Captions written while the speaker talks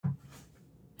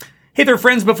Hey there,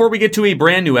 friends. Before we get to a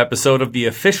brand new episode of the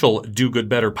official Do Good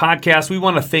Better podcast, we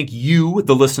want to thank you,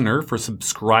 the listener, for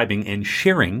subscribing and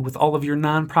sharing with all of your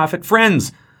nonprofit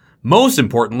friends. Most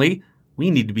importantly, we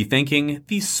need to be thanking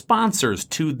the sponsors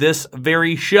to this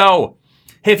very show.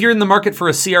 Hey, if you're in the market for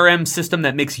a CRM system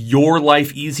that makes your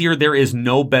life easier, there is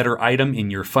no better item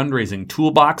in your fundraising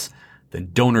toolbox than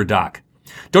DonorDoc.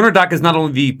 DonorDoc is not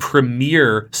only the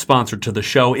premier sponsor to the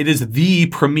show, it is the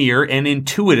premier and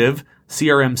intuitive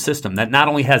CRM system that not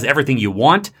only has everything you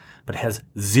want, but has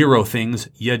zero things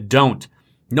you don't.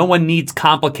 No one needs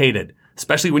complicated,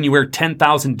 especially when you wear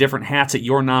 10,000 different hats at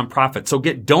your nonprofit. So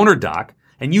get DonorDoc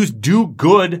and use Do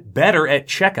Good Better at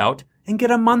checkout and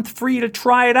get a month free to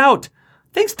try it out.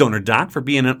 Thanks, DonorDoc, for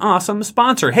being an awesome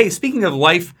sponsor. Hey, speaking of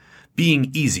life being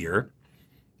easier,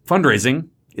 fundraising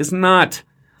is not.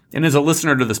 And as a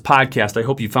listener to this podcast, I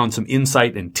hope you found some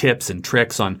insight and tips and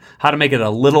tricks on how to make it a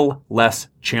little less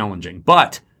challenging.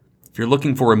 But if you're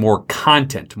looking for more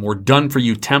content, more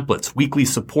done-for-you templates, weekly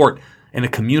support, and a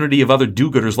community of other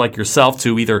do-gooders like yourself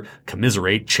to either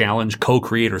commiserate, challenge,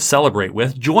 co-create, or celebrate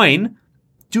with, join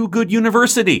Do Good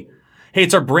University. Hey,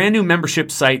 it's our brand new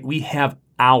membership site. We have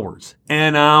hours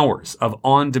and hours of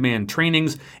on-demand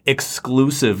trainings,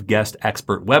 exclusive guest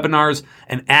expert webinars,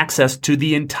 and access to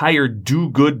the entire Do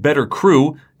Good Better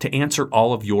crew to answer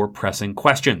all of your pressing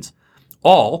questions.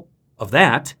 All of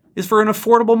that is for an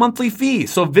affordable monthly fee.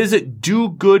 So visit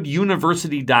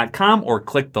dogooduniversity.com or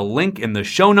click the link in the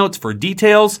show notes for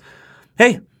details.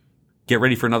 Hey, get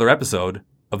ready for another episode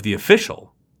of the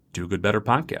official Do Good Better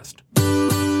podcast.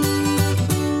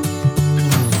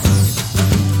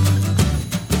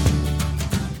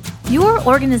 Your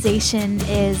organization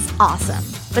is awesome,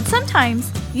 but sometimes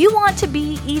you want to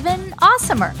be even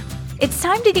awesomer. It's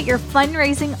time to get your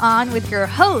fundraising on with your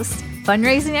host,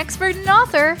 fundraising expert and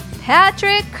author,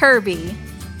 Patrick Kirby.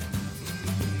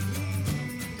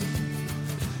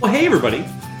 Well, hey, everybody.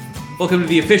 Welcome to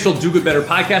the official Do Good Better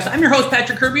podcast. I'm your host,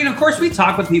 Patrick Kirby, and of course, we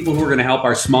talk with people who are going to help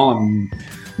our small and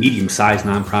medium-sized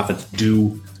nonprofits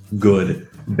do good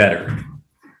better.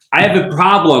 I have a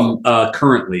problem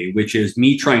currently, which is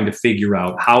me trying to figure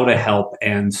out how to help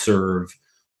and serve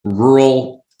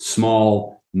rural,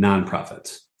 small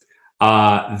nonprofits.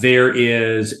 There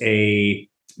is a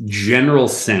general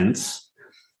sense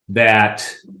that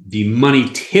the money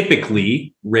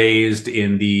typically raised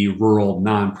in the rural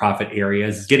nonprofit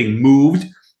areas is getting moved,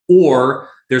 or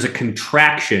there's a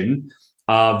contraction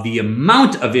of the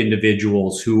amount of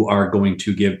individuals who are going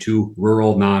to give to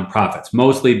rural nonprofits,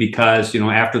 mostly because,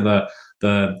 after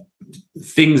the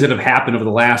things that have happened over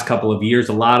the last couple of years,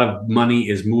 a lot of money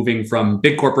is moving from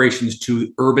big corporations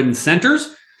to urban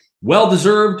centers.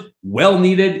 Well-deserved,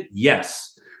 well-needed,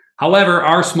 yes. However,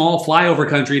 our small flyover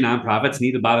country nonprofits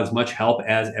need about as much help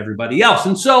as everybody else.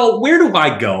 And so where do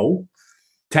I go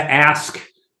to ask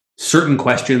certain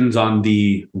questions on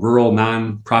the rural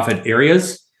nonprofit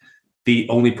areas? The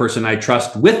only person I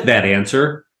trust with that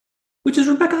answer, which is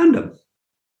Rebecca Undem.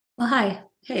 Well, hi.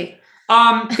 Hey.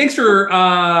 Thanks for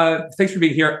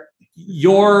being here.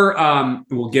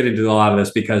 We'll get into a lot of this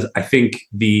because I think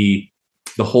the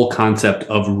whole concept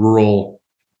of rural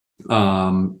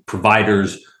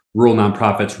providers, rural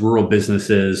nonprofits, rural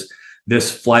businesses,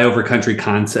 this flyover country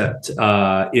concept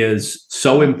is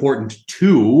so important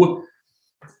to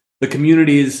the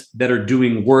communities that are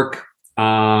doing work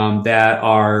that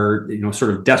are,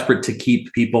 sort of desperate to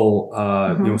keep people,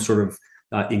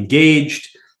 engaged.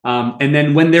 And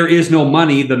then when there is no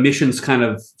money, the missions kind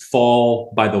of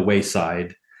fall by the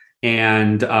wayside.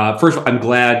 And first, I'm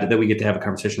glad that we get to have a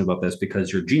conversation about this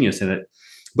because you're a genius in it,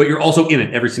 but you're also in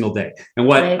it every single day. And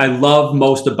what I love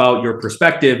most about your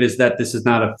perspective is that this is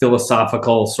not a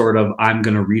philosophical sort of, I'm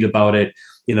going to read about it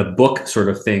in a book sort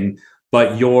of thing,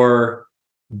 but your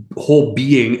whole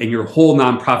being and your whole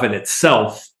nonprofit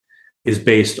itself is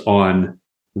based on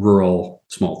rural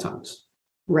small towns.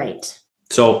 Right.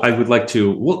 So I would like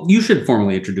to, you should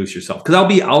formally introduce yourself because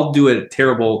I'll do a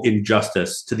terrible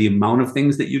injustice to the amount of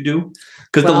things that you do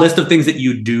because the list of things that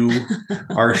you do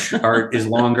is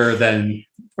longer than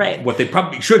what they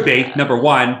probably should be. Number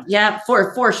one. Yeah.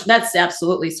 For that's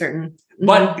absolutely certain.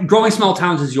 But Growing Small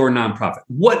Towns is your nonprofit.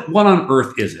 What on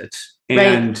earth is it?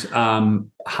 And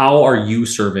how are you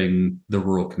serving the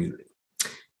rural community?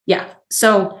 Yeah.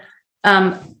 So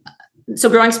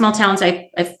Growing Small Towns,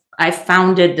 I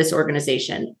founded this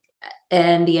organization,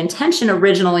 and the intention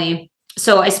originally,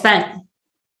 so I spent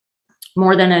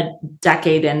more than a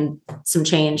decade and some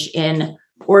change in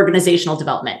organizational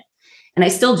development. And I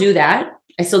still do that.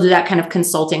 I still do that kind of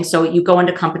consulting. So you go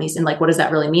into companies and what does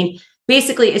that really mean?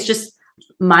 Basically, it's just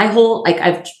my whole,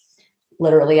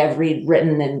 literally I've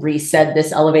written and re-said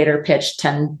this elevator pitch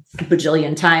 10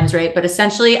 bajillion times, right? But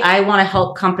essentially I want to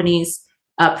help companies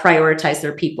prioritize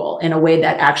their people in a way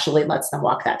that actually lets them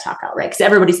walk that talk out, right? Because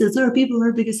everybody says our people are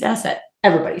our biggest asset.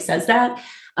 Everybody says that.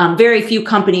 Very few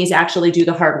companies actually do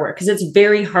the hard work because it's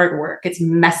very hard work. It's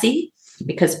messy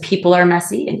because people are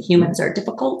messy and humans are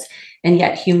difficult, and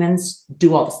yet humans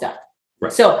do all the stuff.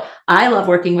 Right. So I love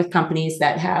working with companies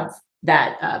that have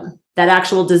that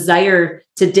actual desire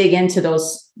to dig into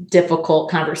those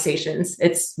difficult conversations.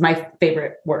 It's my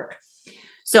favorite work.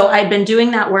 So I've been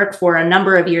doing that work for a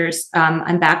number of years.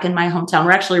 I'm back in my hometown.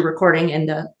 We're actually recording in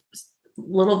the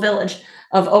little village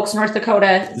of Oaks, North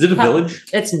Dakota. Is it a village?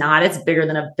 It's not. It's bigger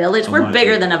than a village. We're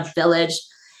bigger than a village.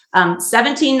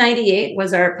 1798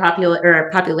 was our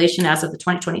population as of the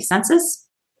 2020 census.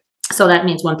 So that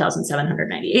means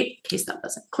 1,798, in case that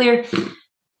wasn't clear.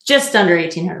 Just under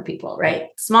 1,800 people, right?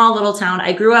 Small little town.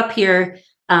 I grew up here,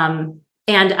 and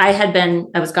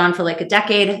I was gone for like a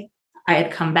decade. I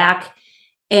had come back.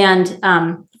 And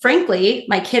frankly,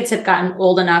 my kids had gotten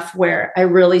old enough where I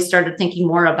really started thinking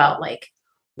more about like,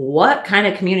 what kind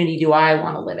of community do I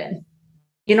want to live in?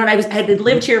 You know, and I had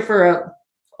lived here for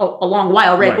a long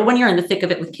while, right? But when you're in the thick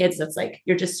of it with kids, that's like,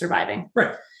 you're just surviving.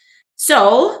 Right.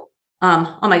 So,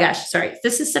 oh my gosh, sorry.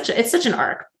 It's such an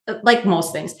arc, like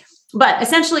most things. But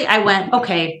essentially I went,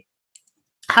 okay,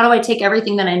 how do I take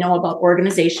everything that I know about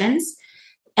organizations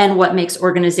and what makes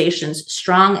organizations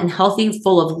strong and healthy,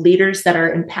 full of leaders that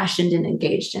are impassioned and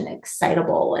engaged and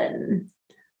excitable and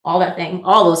all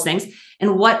those things.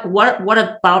 And what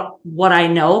about what I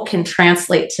know can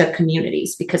translate to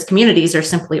communities, because communities are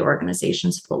simply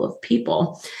organizations full of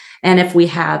people. And if we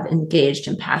have engaged,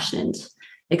 impassioned,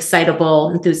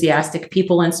 excitable, enthusiastic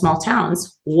people in small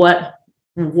towns, what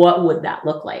would that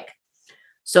look like?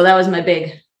 So that was my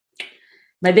big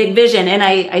vision. And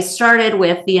I started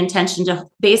with the intention to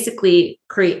basically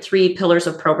create 3 pillars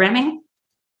of programming.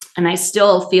 And I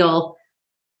still feel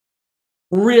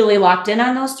really locked in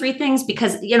on those 3 things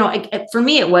because, you know, for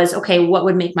me, it was, okay, what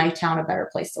would make my town a better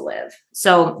place to live?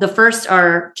 So the first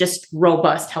are just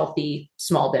robust, healthy,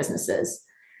 small businesses.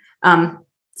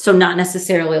 So not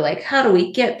necessarily like, how do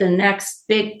we get the next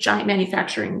big giant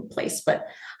manufacturing place, but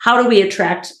how do we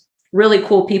attract really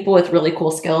cool people with really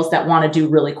cool skills that want to do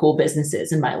really cool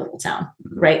businesses in my little town,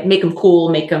 right? Make them cool,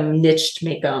 make them niched,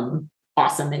 make them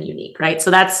awesome and unique, right?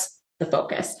 So that's the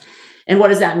focus. And what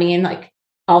does that mean? Like,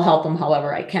 I'll help them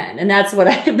however I can. And that's what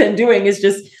I've been doing, is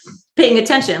just paying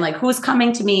attention, like who's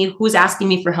coming to me, who's asking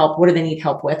me for help, what do they need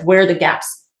help with, where are the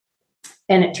gaps?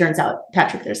 And it turns out,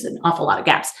 Patrick, there's an awful lot of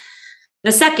gaps.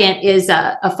 The second is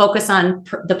a focus on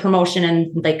the promotion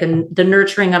and like the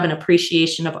nurturing of an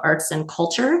appreciation of arts and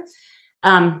culture.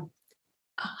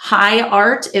 High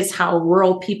art is how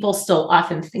rural people still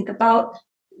often think about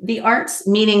the arts,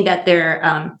 meaning that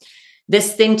they're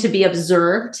this thing to be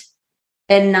observed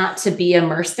and not to be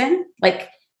immersed in. Like,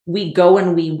 we go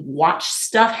and we watch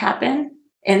stuff happen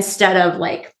instead of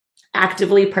like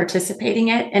actively participating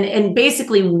in it, and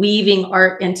basically weaving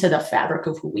art into the fabric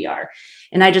of who we are.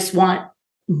 And I just want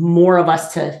more of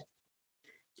us to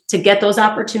get those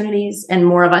opportunities and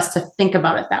more of us to think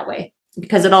about it that way,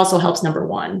 because it also helps, number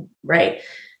one, right?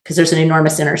 Because there's an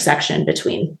enormous intersection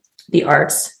between the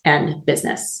arts and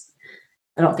business.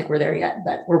 I don't think we're there yet,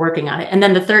 but we're working on it. And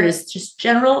then the third is just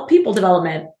general people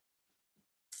development.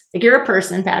 Like, you're a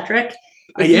person, Patrick.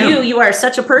 You are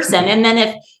such a person. And then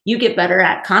if you get better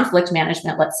at conflict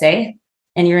management, let's say,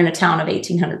 and you're in a town of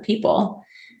 1,800 people,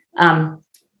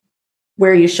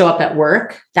 where you show up at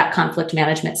work, that conflict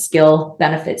management skill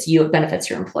benefits you, it benefits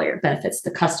your employer, it benefits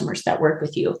the customers that work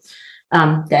with you.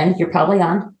 Then you're probably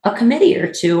on a committee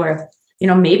or two, or, you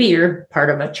know, maybe you're part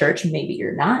of a church, maybe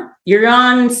you're not. You're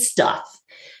on stuff.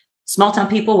 Small town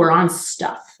people, we're on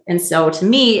stuff. And so to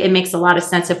me, it makes a lot of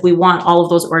sense. If we want all of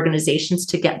those organizations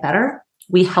to get better,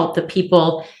 we help the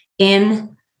people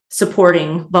in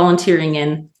supporting, volunteering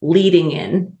in, leading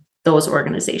in those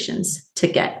organizations to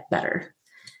get better.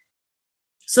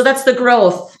 So that's the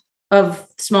growth of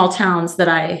small towns that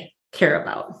I care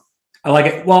about. I like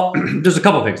it. Well, there's a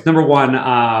couple of things. Number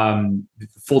one,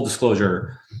 full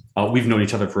disclosure, we've known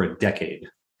each other for a decade.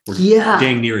 We're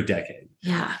dang near a decade.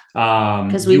 Yeah.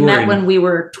 Because we met when we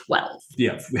were 12.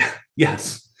 Yeah.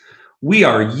 Yes. We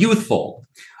are youthful.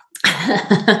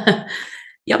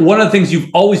 Yep. One of the things you've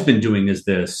always been doing is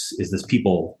this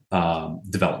people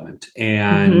development.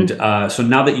 And so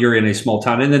now that you're in a small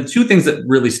town, and then 2 things that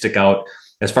really stick out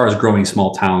as far as growing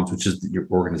small towns, which is your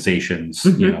organizations,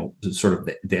 you know, sort of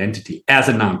the entity as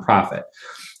a nonprofit,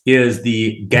 is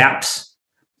the gaps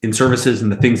in services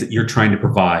and the things that you're trying to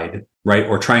provide, right?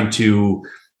 Or trying to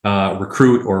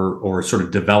recruit or sort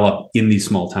of develop in these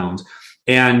small towns,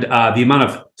 and the amount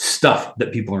of stuff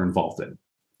that people are involved in.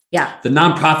 Yeah. The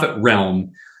nonprofit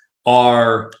realm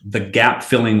are the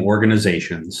gap-filling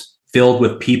organizations filled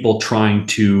with people trying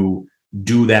to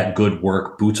do that good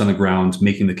work, boots on the ground,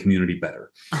 making the community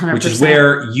better, 100%. which is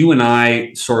where you and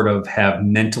I sort of have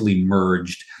mentally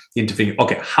merged into thinking,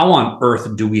 okay, how on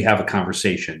earth do we have a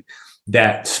conversation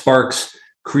that sparks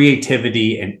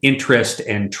creativity and interest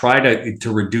and try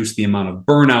to reduce the amount of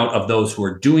burnout of those who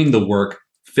are doing the work,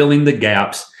 filling the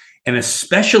gaps, and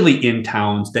especially in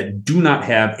towns that do not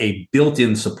have a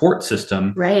built-in support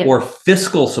system or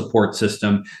fiscal support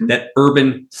system that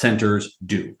urban centers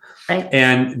do. Right.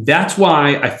 And that's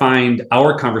why I find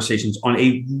our conversations on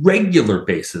a regular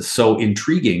basis so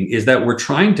intriguing, is that we're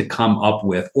trying to come up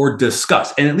with or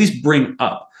discuss and at least bring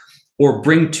up or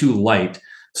bring to light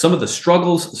some of the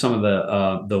struggles, some of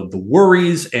the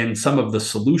worries, and some of the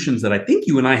solutions that I think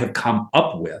you and I have come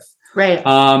up with. Right.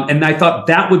 And I thought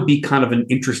that would be kind of an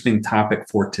interesting topic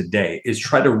for today, is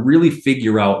try to really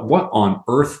figure out what on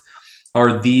earth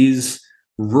are these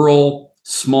rural,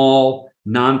 small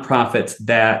nonprofits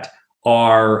that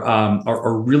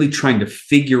are really trying to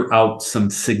figure out some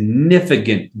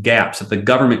significant gaps that the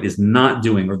government is not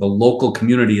doing or the local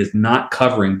community is not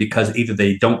covering because either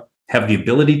they don't have the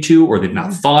ability to, or they've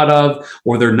not thought of,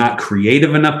 or they're not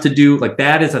creative enough to do. Like,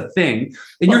 that is a thing.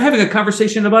 And you're having a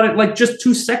conversation about it like just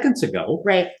 2 seconds ago,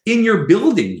 right, in your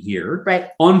building here, right,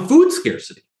 on food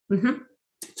scarcity. Mm-hmm.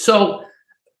 So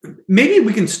maybe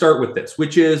we can start with this,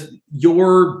 which is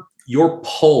your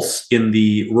pulse in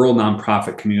the rural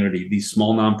nonprofit community, these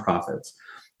small nonprofits,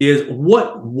 is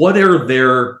what are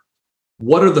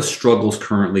the struggles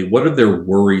currently? What are their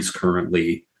worries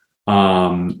currently?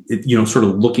 Sort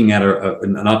of looking at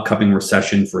an upcoming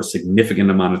recession for a significant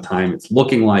amount of time. It's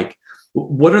looking like,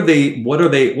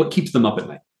 what keeps them up at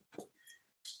night?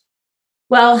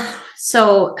 Well,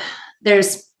 so I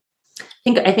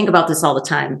think about this all the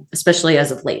time, especially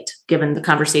as of late, given the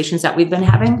conversations that we've been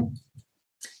having.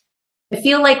 I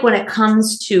feel like when it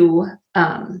comes to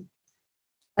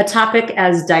a topic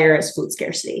as dire as food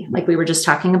scarcity, like we were just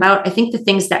talking about, I think the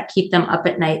things that keep them up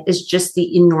at night is just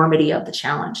the enormity of the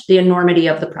challenge, the enormity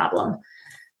of the problem.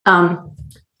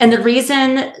 And the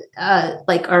reason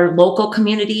like our local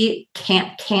community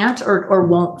can't or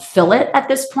won't fill it at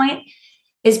this point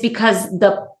is because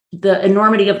the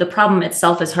enormity of the problem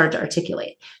itself is hard to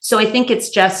articulate. So I think it's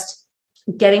just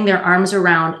getting their arms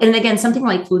around, and again, something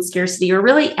like food scarcity or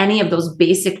really any of those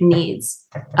basic needs,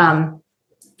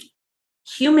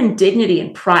 human dignity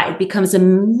and pride becomes a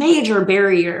major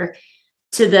barrier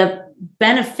to the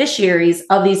beneficiaries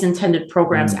of these intended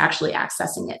programs actually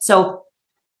accessing it. So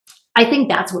I think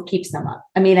that's what keeps them up.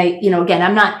 I mean,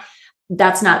 again,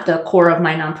 that's not the core of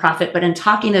my nonprofit, but in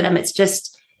talking to them, it's just,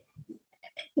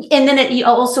 and then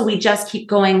we just keep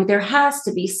going. There has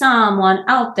to be someone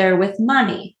out there with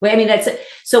money. I mean, that's it.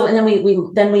 So, and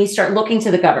then we start looking to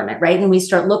the government, right? And we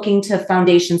start looking to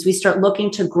foundations. We start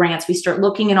looking to grants. We start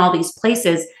looking in all these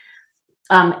places.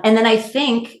 And then I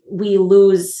think we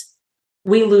lose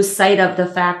sight of the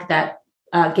fact that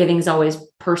giving is always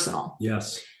personal.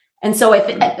 Yes. And so I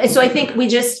think we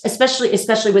just,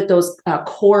 especially with those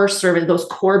core service, those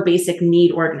core basic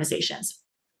need organizations,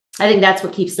 I think that's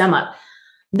what keeps them up.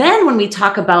 Then when we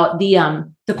talk about the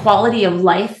quality of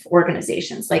life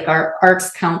organizations, like our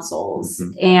arts councils,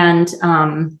 and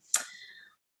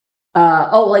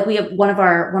like we have one of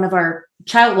our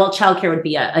childcare would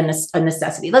be a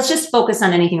necessity. Let's just focus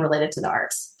on anything related to the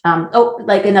arts.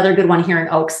 Like another good one here in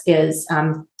Oaks is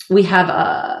we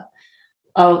have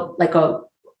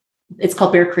it's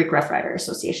called Bear Creek Rough Rider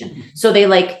Association. So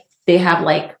they have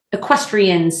like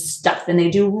equestrian stuff and they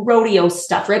do rodeo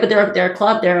stuff, right? But they're a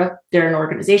club, they're an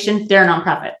organization, they're a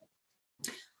nonprofit.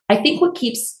 I think what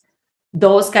keeps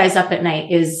those guys up at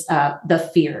night is the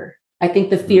fear. I think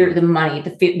the fear, the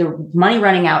money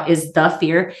running out is the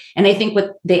fear. And I think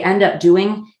what they end up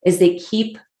doing is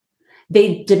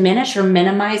they diminish or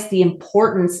minimize the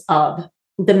importance of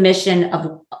the mission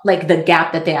of like the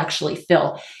gap that they actually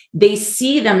fill. They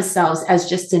see themselves as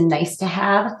just a nice to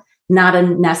have, not a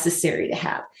necessary to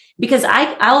have. Because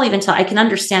I'll even tell, I can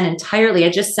understand entirely. I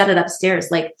just said it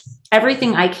upstairs, like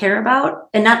everything I care about,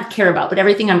 and not care about, but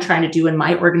everything I'm trying to do in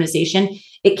my organization,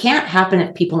 it can't happen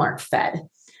if people aren't fed.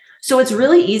 So it's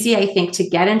really easy, I think, to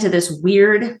get into this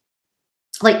weird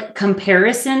like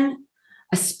comparison,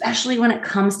 especially when it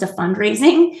comes to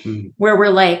fundraising, where we're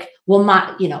like, well,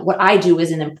 what I do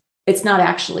it's not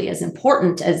actually as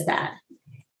important as that.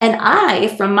 And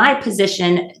I, from my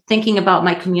position, thinking about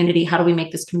my community, how do we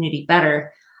make this community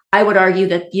better? I would argue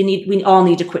that we all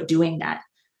need to quit doing that.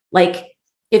 Like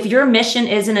if your mission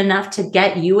isn't enough to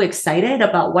get you excited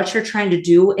about what you're trying to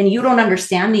do, and you don't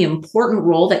understand the important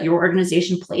role that your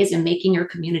organization plays in making your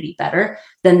community better,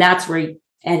 then that's where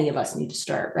any of us need to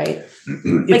start, right?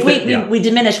 Like we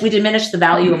diminish the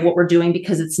value of what we're doing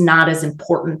because it's not as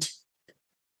important,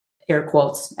 air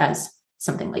quotes, as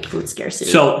something like food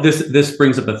scarcity. So this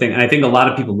brings up a thing. And I think a lot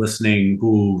of people listening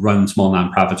who run small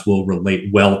nonprofits will relate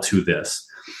well to this,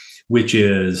 which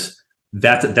is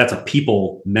that's a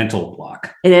people mental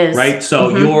block. It is. Right.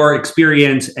 So your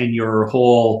experience and your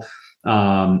whole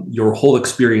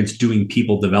experience doing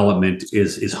people development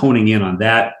is honing in on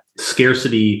that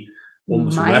scarcity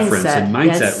almost reference and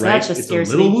mindset, right? It's a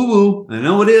little woo-woo. I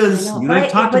know it is. You and I've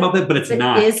talked about that, but it's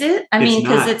not. Is it? I mean,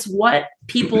 because it's what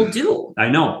people do. I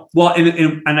know. Well,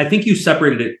 and I think you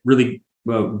separated it really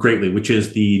greatly, which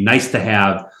is the nice to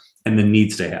have and the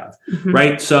needs to have,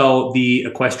 right? So the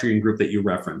equestrian group that you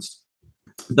referenced,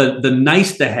 the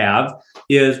nice to have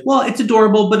is, well, it's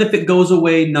adorable, but if it goes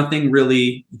away, nothing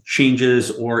really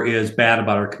changes or is bad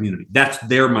about our community. That's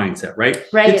their mindset, right?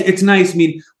 Right. It's nice. I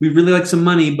mean, we really like some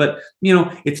money, but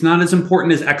it's not as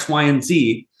important as X, Y, and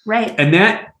Z. Right. And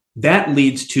that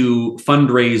leads to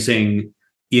fundraising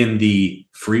in the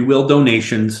free will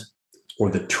donations or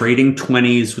the trading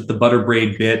 20s with the butter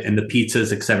braid bit and the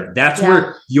pizzas, et cetera. That's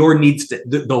where your needs to,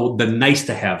 the nice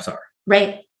to haves are.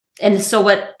 Right. And so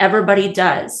what everybody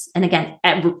does, and again,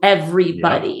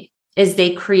 everybody, is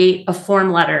they create a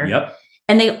form letter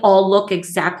and they all look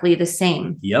exactly the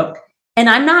same. Yep. And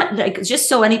I'm not, like, just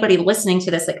so anybody listening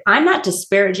to this, like, I'm not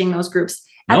disparaging those groups.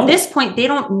 At this point, they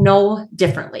don't know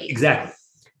differently. Exactly.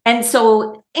 And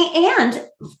so, and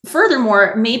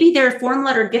furthermore, maybe their form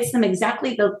letter gets them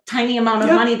exactly the tiny amount of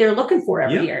money they're looking for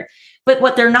every year. But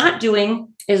what they're not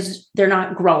doing is they're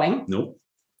not growing. Nope.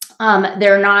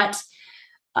 They're not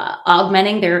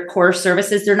augmenting their core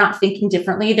services. They're not thinking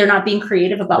differently. They're not being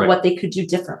creative about what they could do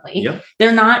differently. Yep.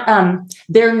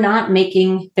 They're not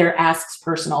making their asks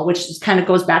personal, which kind of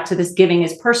goes back to this giving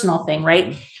is personal thing,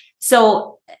 right?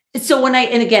 So when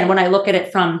I look at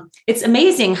it it's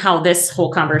amazing how this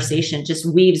whole conversation just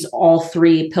weaves all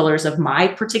three pillars of my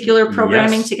particular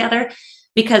programming together.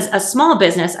 Because a small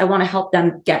business, I want to help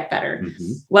them get better.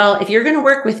 Well, if you're going to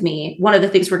work with me, one of the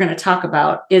things we're going to talk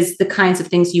about is the kinds of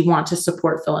things you want to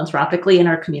support philanthropically in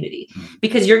our community,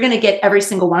 because you're going to get every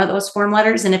single one of those form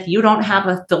letters. And if you don't have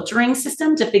a filtering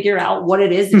system to figure out what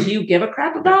it is that you give a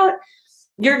crap about,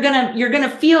 you're going to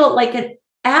feel like an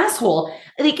asshole.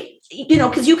 Like,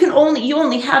 because you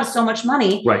only have so much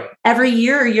money every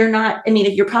year.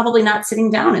 You're probably not sitting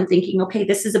down and thinking, okay,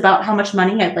 this is about how much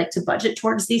money I'd like to budget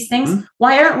towards these things.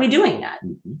 Why aren't we doing that?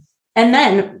 And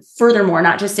then furthermore,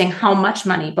 not just saying how much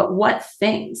money, but what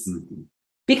things,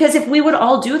 because if we would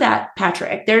all do that,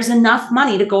 Patrick, there's enough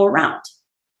money to go around.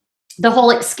 The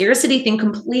whole scarcity thing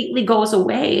completely goes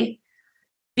away,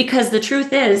 because the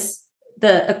truth is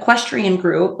the equestrian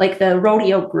group, like the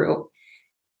rodeo group,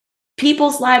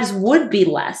 people's lives would be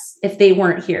less if they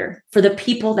weren't here for the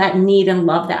people that need and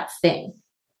love that thing.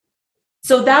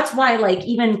 So that's why, like,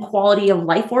 even quality of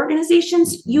life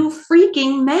organizations, you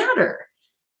freaking matter.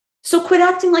 So quit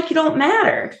acting like you don't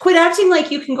matter. Quit acting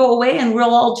like you can go away and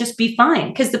we'll all just be fine.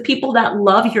 Because the people that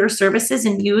love your services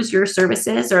and use your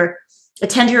services or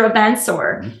attend your events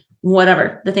or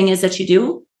whatever the thing is that you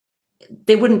do,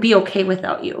 they wouldn't be okay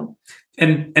without you.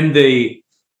 And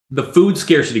the food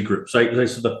scarcity groups, right?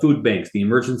 So the food banks, the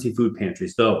emergency food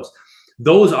pantries,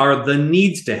 those are the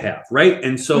needs to have, right?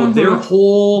 And so their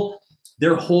whole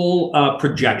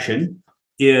projection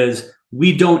is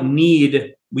we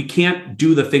can't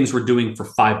do the things we're doing for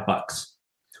 $5.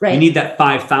 Right. We need that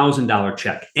 $5,000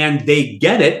 check. And they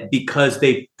get it because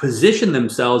they position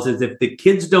themselves as if the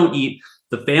kids don't eat,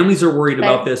 the families are worried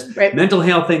about this, mental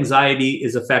health, anxiety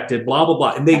is affected, blah, blah,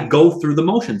 blah. And they go through the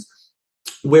motions.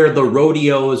 Where the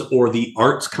rodeos or the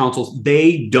arts councils,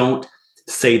 they don't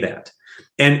say that.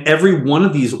 And every one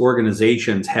of these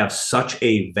organizations have such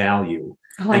a value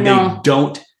and they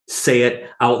don't say it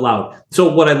out loud.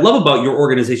 So what I love about your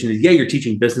organization is, you're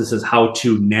teaching businesses how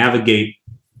to navigate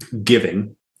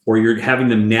giving, or you're having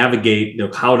them navigate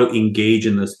how to engage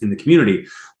in the community.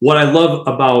 What I love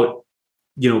about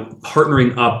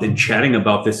partnering up and chatting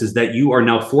about this is that you are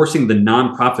now forcing the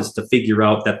nonprofits to figure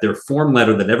out that their form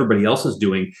letter that everybody else is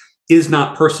doing is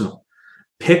not personal.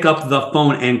 Pick up the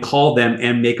phone and call them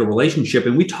and make a relationship.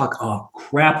 And we talk,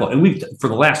 and for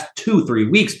the last 2-3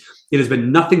 weeks, it has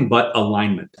been nothing but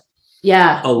alignment.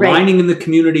 Yeah. Aligning in the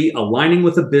community, aligning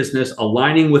with a business,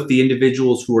 aligning with the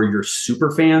individuals who are your super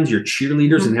fans, your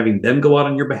cheerleaders, and having them go out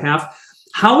on your behalf.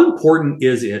 How important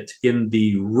is it in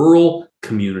the rural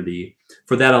community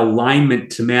for that alignment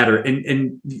to matter,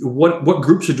 and what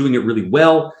groups are doing it really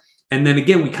well. And then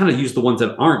again, we kind of use the ones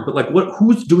that aren't, but like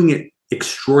who's doing it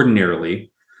extraordinarily,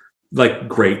 like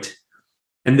great.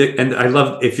 And I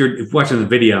love, if you're watching the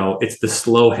video, it's the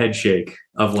slow head shake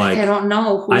of like, I don't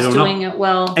know who's doing it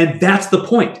well. And that's the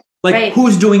point. Like,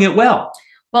 who's doing it well?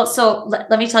 Well, so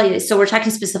let me tell you. So we're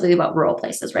talking specifically about rural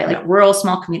places, right? Like rural,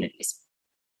 small communities.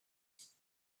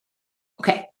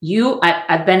 Okay.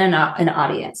 I've been in an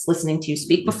audience listening to you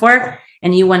speak before,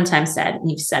 and you one time said,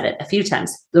 and you've said it a few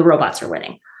times, the robots are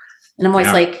winning. And I'm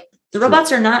always like, the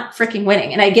robots are not freaking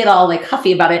winning. And I get all like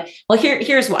huffy about it. Well,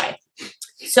 here's why.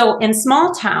 So in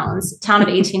small towns, town of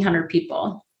 1,800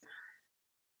 people,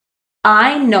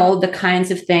 I know the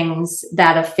kinds of things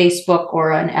that a Facebook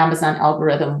or an Amazon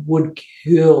algorithm would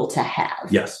kill to have.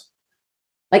 Yes.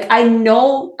 Like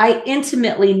I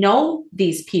intimately know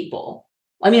these people.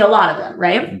 I mean, a lot of them,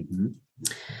 right? Mm-hmm.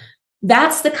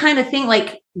 That's the kind of thing,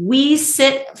 like we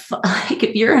sit, like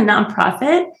if you're a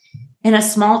nonprofit in a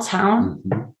small town,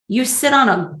 you sit on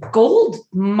a gold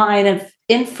mine of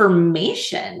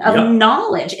information, of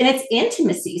knowledge, and it's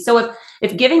intimacy. So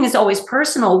if giving is always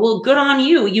personal, well, good on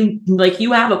you.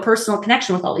 You have a personal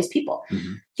connection with all these people.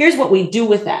 Mm-hmm. Here's what we do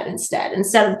with that instead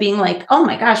of being like, oh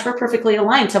my gosh, we're perfectly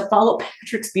aligned to follow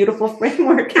Patrick's beautiful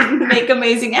framework and make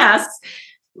amazing asks.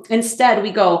 Instead,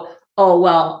 we go, oh,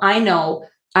 well, I know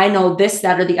this,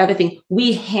 that, or the other thing.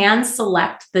 We hand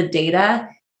select the data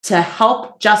to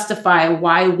help justify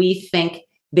why we think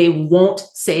they won't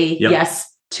say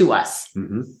yes to us.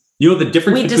 Mm-hmm. You know, the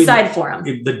difference we decide for them.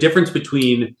 The difference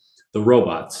between the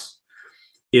robots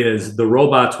is the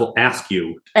robots will ask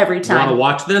you every time. You want to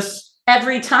watch this?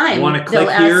 Every time. You want to click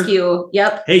here? They'll ask you,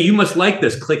 yep. Hey, you must like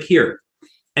this. Click here.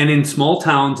 And in small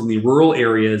towns, in the rural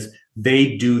areas,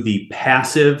 they do the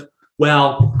passive,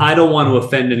 well, I don't want to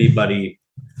offend anybody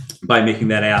by making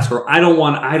that ask, or I'm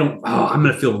going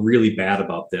to feel really bad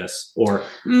about this. Or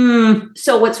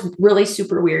so what's really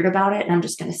super weird about it, and I'm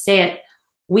just going to say it,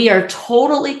 we are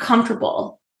totally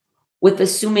comfortable with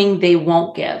assuming they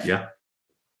won't give. Yeah.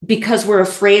 Because we're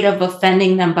afraid of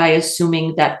offending them by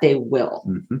assuming that they will.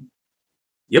 Mm-hmm.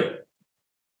 Yep.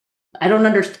 I don't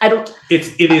understand.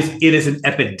 It is an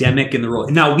epidemic in the world.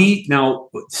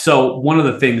 So one of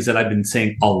the things that I've been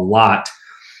saying a lot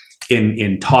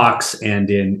in talks and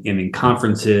in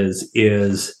conferences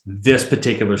is this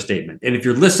particular statement. And if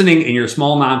you're listening and you're a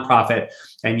small nonprofit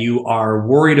and you are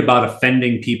worried about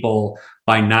offending people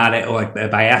by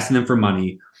asking them for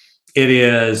money, it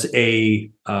is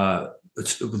the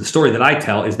story that I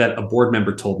tell is that a board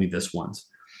member told me this once.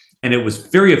 And it was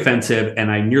very offensive,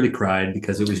 and I nearly cried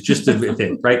because it was just a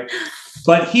thing, right?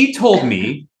 But he told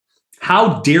me,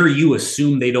 how dare you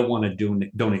assume they don't want to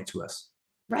donate to us?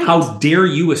 Right. How dare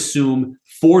you assume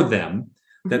for them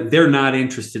that they're not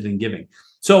interested in giving?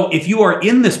 So if you are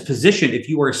in this position, if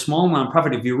you are a small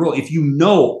nonprofit, if you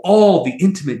know all the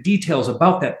intimate details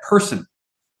about that person,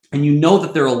 and you know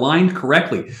that they're aligned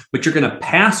correctly, but you're going to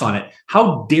pass on it,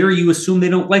 how dare you assume they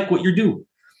don't like what you're doing?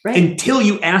 Right. Until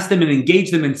you ask them and engage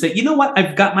them and say, you know what,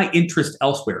 I've got my interest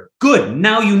elsewhere. Good.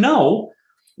 Now you know.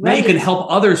 Right. Now you can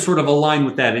help others sort of align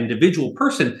with that individual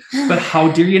person. But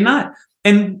how dare you not?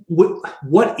 And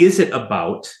what is it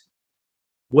about?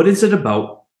 What is it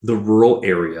about the rural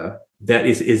area that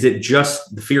is it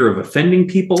just the fear of offending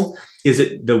people? Is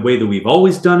it the way that we've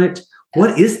always done it?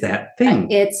 What is that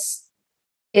thing?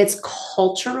 It's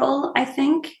cultural, I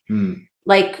think.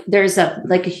 Like there's a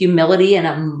humility and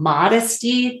a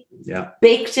modesty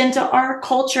baked into our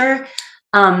culture,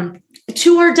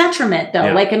 to our detriment though.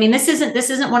 Yeah. Like, I mean, this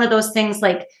isn't one of those things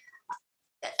like,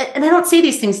 and I don't say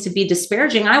these things to be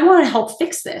disparaging. I want to help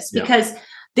fix this because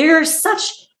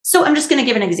so I'm just going to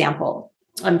give an example.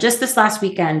 Just this last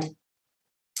weekend,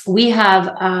 we have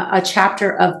a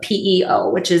chapter of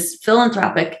PEO, which is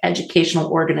Philanthropic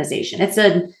Educational Organization. It's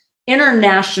an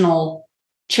international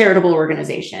charitable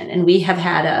organization. And we have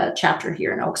had a chapter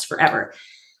here in Oaks forever.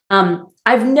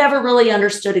 I've never really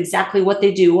understood exactly what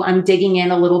they do. I'm digging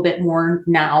in a little bit more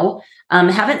now.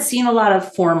 Haven't seen a lot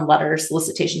of form letters,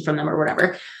 solicitation from them or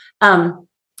whatever.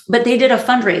 But they did a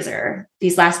fundraiser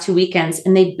these last 2 weekends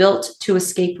and they built 2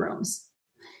 escape rooms,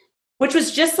 which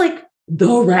was just like the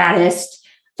raddest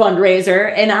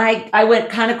fundraiser. And I went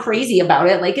kind of crazy about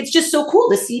it. Like, it's just so cool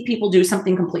to see people do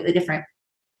something completely different.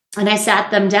 And I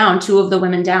sat them down, 2 of the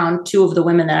women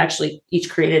that actually each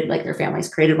created, like their families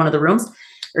created one of the rooms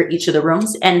or each of the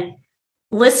rooms, and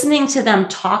listening to them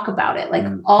talk about it. Like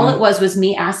all it was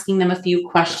me asking them a few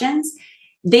questions.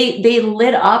 They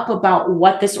lit up about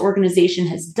what this organization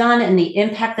has done and the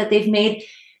impact that they've made.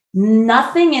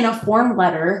 Nothing in a form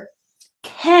letter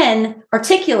can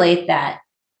articulate that.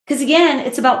 Because again,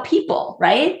 it's about people,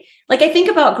 right? Like I think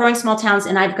about growing small towns,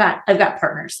 and I've got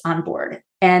partners on board.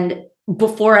 And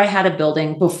before I had a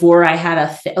building, before I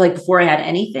had before I had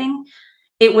anything,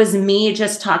 it was me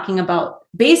just talking about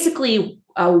basically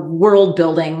a world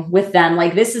building with them.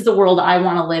 Like, this is the world I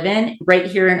want to live in right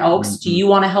here in Oaks. Mm-hmm. Do you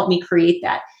want to help me create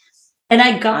that? And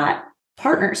I got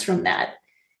partners from that.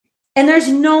 And there's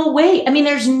no way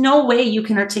you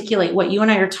can articulate what you and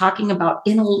I are talking about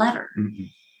in a letter. Mm-hmm.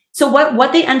 So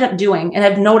what they end up doing, and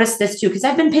I've noticed this too, because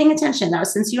I've been paying attention now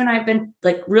since you and I have been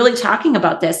like really talking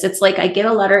about this. It's like I get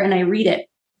a letter and I read it.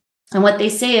 And what they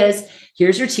say is,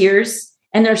 here's your tiers.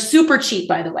 And they're super cheap,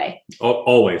 by the way.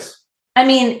 Always. I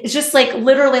mean, it's just like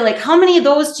literally like how many of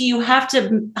those do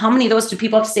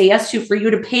people have to say yes to for you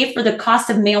to pay for the cost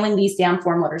of mailing these damn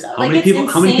form letters out? How many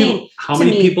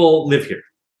people live here?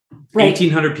 Right.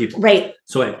 1,800 people. Right.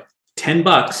 So at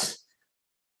 $10,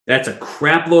 that's a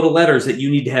crap load of letters that you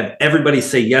need to have everybody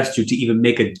say yes to even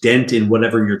make a dent in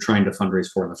whatever you're trying to fundraise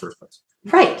for in the first place.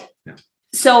 Right. Yeah.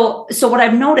 So what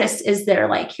I've noticed is they're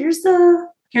like, here's the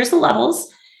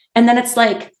levels. And then it's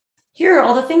like, here are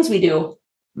all the things we do.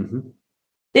 Mm-hmm.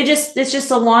 It's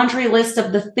just a laundry list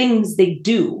of the things they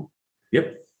do.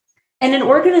 Yep. And an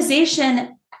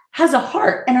organization has a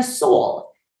heart and a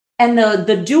soul. And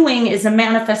the doing is a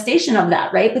manifestation of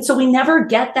that, right? But so we never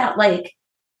get that, like,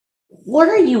 what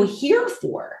are you here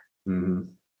for? Mm-hmm.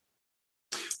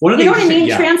 You know what I mean?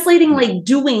 Yeah. Translating like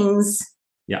doings,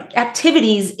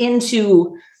 activities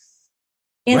into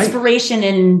inspiration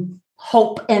and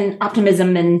hope and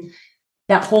optimism and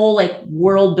that whole like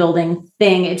world building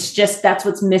thing. It's just, that's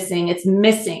what's missing. It's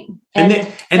missing. And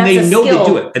they know they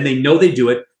do it. And they know they do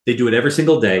it. They do it every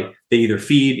single day. They either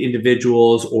feed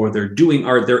individuals or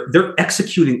they're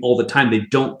executing all the time. They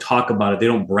don't talk about it. They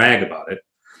don't brag about it.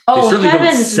 They certainly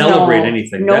don't celebrate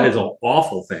anything. That is an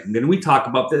awful thing. And we talk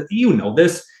about this. You know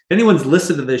this. If anyone's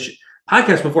listened to this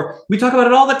podcast before, we talk about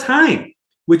it all the time,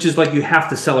 which is like you have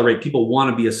to celebrate. People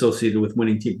want to be associated with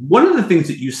winning teams. One of the things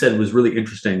that you said was really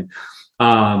interesting.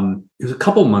 It was a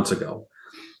couple months ago.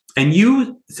 And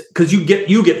because you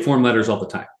get form letters all the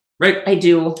time, right? I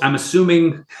do. I'm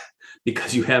assuming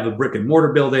because you have a brick and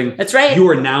mortar building. That's right. You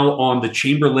are now on the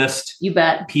chamber list. You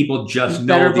bet. People just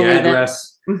know the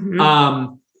address.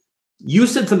 Mm-hmm. You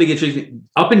said something interesting.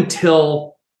 Up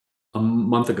until a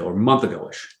month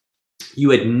ago-ish, you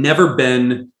had never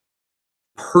been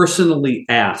personally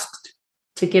asked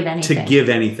to give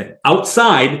anything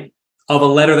outside of a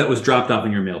letter that was dropped off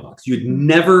in your mailbox. You had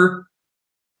never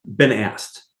been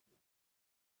asked.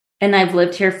 And I've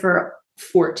lived here for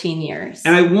 14 years.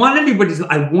 And I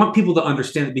want people to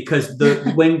understand it, because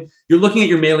when you're looking at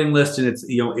your mailing list and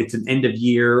it's an end of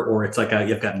year, or it's like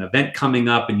you've got an event coming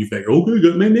up and you've got, okay, I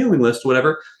got my mailing list,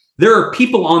 whatever. There are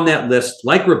people on that list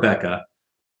like Rebecca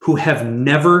who have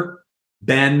never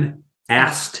been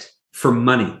asked for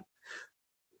money.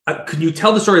 Can you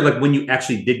tell the story like when you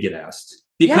actually did get asked?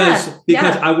 Because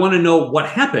I want to know what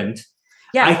happened.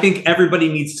 Yeah. I think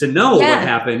everybody needs to know what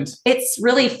happened. It's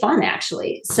really fun,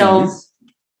 actually.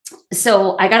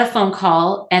 So I got a phone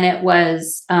call, and it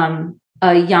was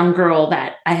a young girl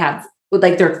that I have,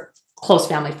 like, they're close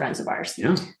family friends of ours. Yeah.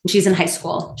 And she's in high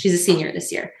school. She's a senior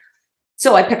this year.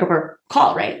 So I pick up her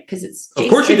call, right? Because it's JC. Of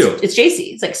course you do. It's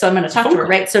JC. It's like, so I'm going to talk to her,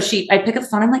 right? So I pick up the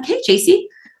phone. I'm like, hey, JC,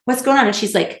 what's going on? And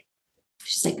she's like,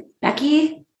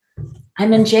 Becky,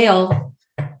 I'm in jail.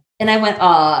 And I went,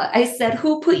 I said,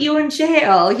 who put you in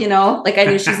jail? You know, like I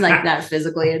knew she's like not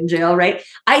physically in jail, right?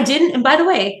 I didn't. And by the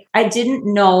way, I didn't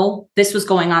know this was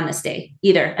going on this day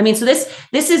either. I mean, so this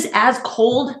is as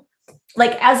cold,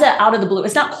 like as out of the blue.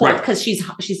 It's not cold because she's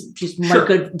my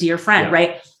good dear friend,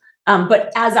 right?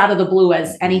 But as out of the blue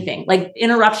as anything, like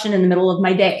interruption in the middle of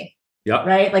my day. Yeah.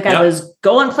 Right. Like I was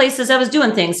going places, I was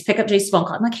doing things, pick up JC's phone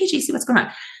call. I'm like, hey, JC, what's going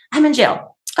on? I'm in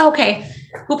jail. Okay.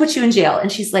 Who put you in jail?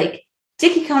 And she's like,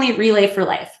 Dickey County Relay for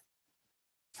Life.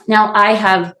 Now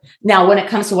when it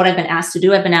comes to what I've been asked to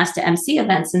do, I've been asked to MC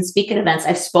events and speak at events.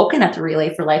 I've spoken at the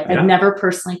Relay for Life. I've never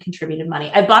personally contributed money.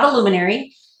 I bought a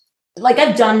luminary. Like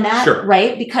I've done that,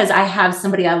 right? Because I have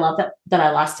somebody I love that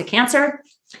I lost to cancer.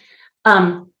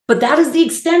 But that is the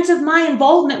extent of my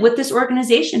involvement with this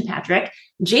organization, Patrick.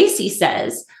 JC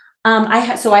says, I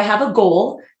have a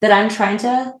goal that I'm trying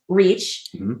to reach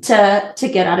to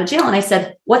get out of jail. And I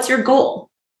said, what's your goal?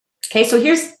 Okay. So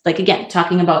here's like, again,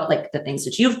 talking about like the things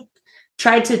that you've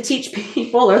tried to teach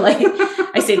people, or like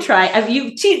I say,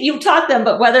 you've taught them,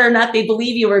 but whether or not they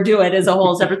believe you or do it is a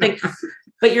whole separate thing.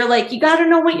 But you're like, you got to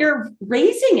know what you're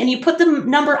raising, and you put the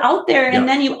number out there and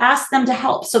then you ask them to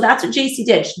help. So that's what JC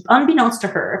did. Unbeknownst to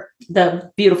her,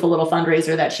 the beautiful little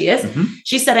fundraiser that she is,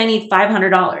 she said, I need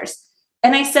 $500.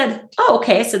 And I said, oh,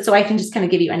 okay. I said, so I can just kind of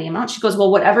give you any amount. She goes,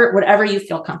 well, whatever you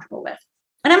feel comfortable with.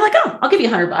 And I'm like, oh, I'll give you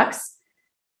 $100.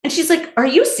 And she's like, are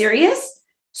you serious?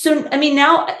 So, I mean,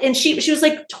 now, and she was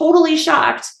like totally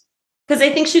shocked because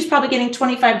I think she was probably getting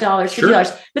 $25, $50. Sure.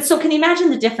 But so can you imagine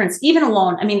the difference, even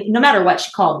alone? I mean, no matter what,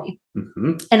 she called me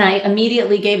and I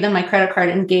immediately gave them my credit card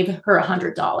and gave her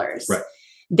 $100. Right.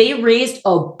 They raised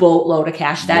a boatload of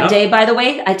cash that day, by the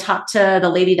way. I talked to the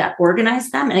lady that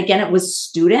organized them. And again, it was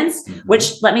students,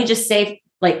 which let me just say,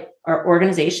 like our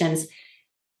organizations,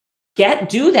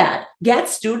 do that. Get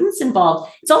students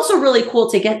involved. It's also really cool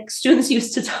to get students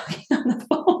used to talking on the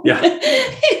phone. Yeah.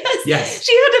 Yes.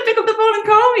 She had to pick up the phone and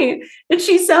call me. And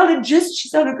she sounded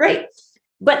great.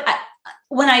 But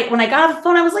when I got off the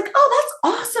phone, I was like, oh,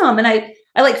 that's awesome. And I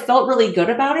like felt really good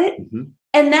about it.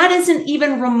 And that isn't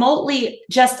even remotely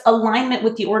just alignment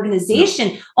with the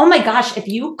organization. No. Oh my gosh, if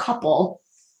you couple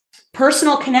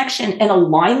personal connection and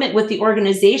alignment with the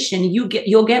organization,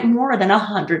 you'll get more than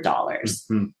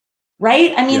 $100.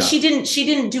 Right? I mean, she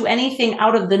didn't do anything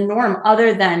out of the norm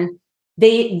other than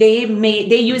they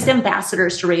used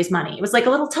ambassadors to raise money. It was like a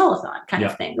little telethon kind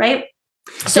of thing, right?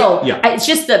 So it's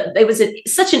just it was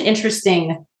such an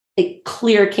interesting,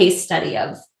 clear case study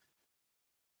of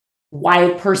why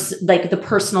the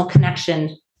personal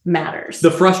connection matters. The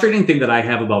frustrating thing that I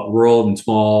have about rural and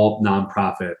small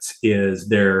nonprofits is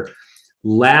their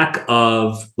lack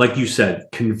of, like you said,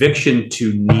 conviction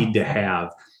to need to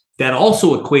have. That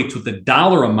also equates with the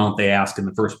dollar amount they ask in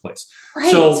the first place.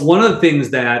 Right. So one of the things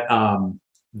that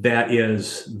that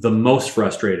is the most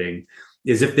frustrating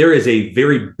is if there is a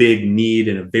very big need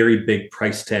and a very big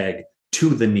price tag to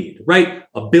the need, right?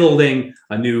 A building,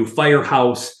 a new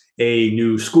firehouse, a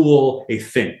new school, a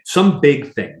thing, some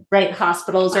big thing. Right.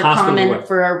 Hospitals are common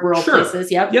for our rural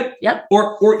places. Yep.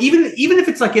 Or even if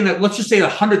it's like let's just say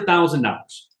 $100,000,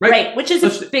 right? Which is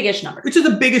the biggest number. Which is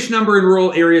the biggest number in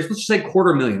rural areas. Let's just say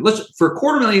 $250,000. For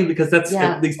 $250,000 because that's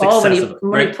at least accessible.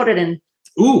 When you put it in,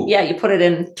 you put it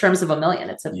in terms of $1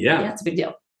 million. It's a big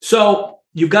deal. So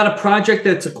you've got a project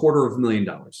that's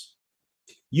 $250,000.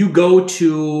 You go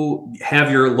to have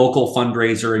your local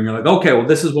fundraiser and you're like, okay, well,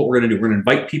 this is what we're going to do. We're going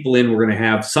to invite people in. We're going to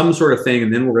have some sort of thing.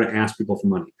 And then we're going to ask people for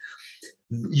money.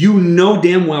 You know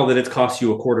damn well that it's cost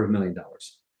you $250,000.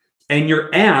 And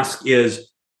your ask is,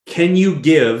 can you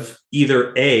give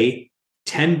either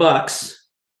 $10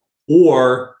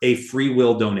 or a free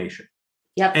will donation?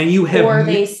 Yep. And you have, or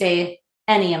they say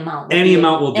any amount. Any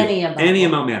amount will do. Any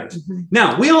amount matters.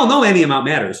 Now, we all know any amount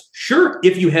matters. Sure,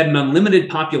 if you had an unlimited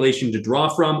population to draw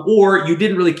from, or you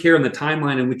didn't really care in the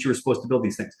timeline in which you were supposed to build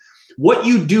these things. What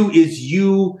you do is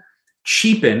you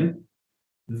cheapen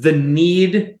the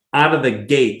need out of the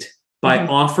gate by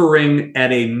offering at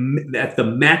the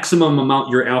maximum amount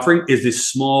you're offering is this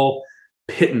small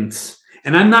pittance.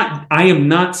 And I am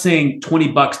not saying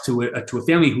 $20 to a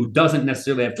family who doesn't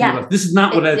necessarily have $20. This is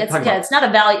not what I'm talking about. It's not a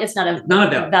value. It's not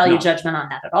a value judgment on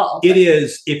that at all. It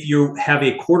is if you have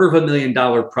a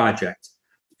 $250,000 project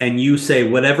and you say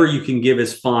whatever you can give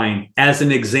is fine. As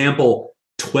an example,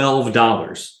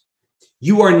 $12.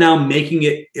 You are now making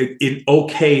it an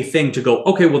okay thing to go.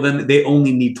 Okay, well then they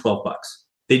only need $12.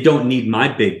 They don't need my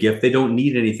big gift. They don't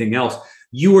need anything else.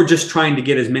 You are just trying to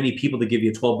get as many people to give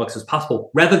you $12 as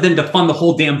possible rather than to fund the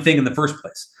whole damn thing in the first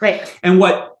place. Right. And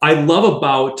what I love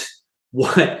about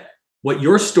what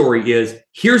your story is,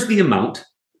 here's the amount.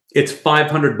 It's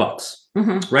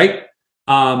 $500, right?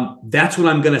 That's what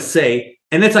I'm going to say.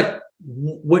 And it's like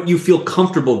what you feel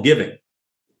comfortable giving.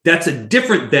 That's a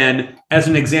different than, as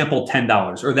an example,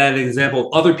 $10 or that example,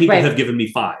 other people have given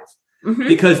me $5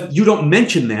 because you don't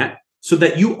mention that. So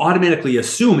that you automatically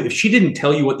assume if she didn't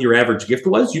tell you what your average gift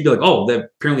was, you'd be like, oh,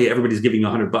 apparently everybody's giving you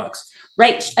 $100.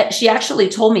 Right. She actually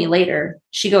told me later,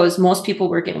 she goes, most people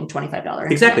were giving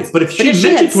 $25. Exactly. But if she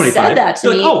mentioned 25, that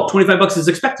to me, $25 is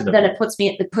expected of then it puts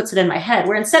it in my head.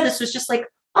 Where instead this was just like,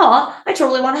 oh, I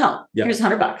totally want to help. Yep. Here's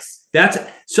 $100. That's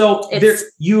so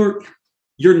you're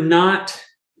not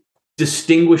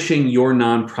distinguishing your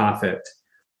nonprofit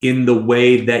in the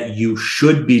way that you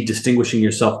should be distinguishing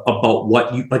yourself about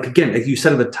what you like. Again, as you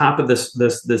said at the top of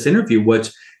this interview,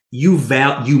 what you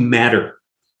matter.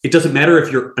 It doesn't matter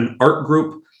if you're an art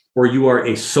group or you are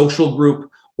a social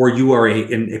group or you are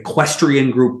an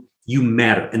equestrian group. You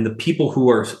matter, and the people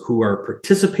who are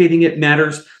participating, it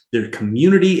matters. Their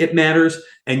community, it matters.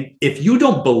 And if you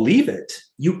don't believe it,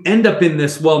 you end up in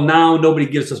this, well, now nobody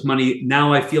gives us money.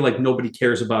 Now I feel like nobody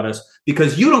cares about us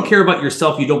because you don't care about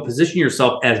yourself. You don't position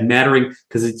yourself as mattering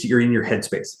because you're in your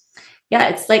headspace. Yeah,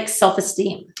 it's like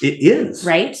self-esteem. It is.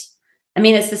 Right? I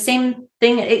mean, it's the same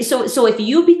thing. So if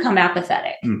you become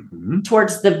apathetic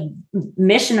towards the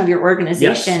mission of your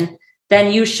organization,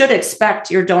 then you should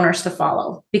expect your donors to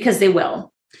follow, because they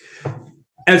will.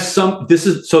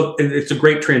 It's a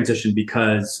great transition,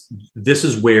 because this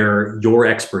is where your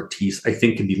expertise, I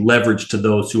think, can be leveraged to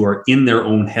those who are in their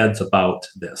own heads about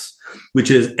this, which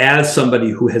is, as somebody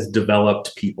who has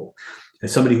developed people,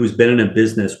 as somebody who's been in a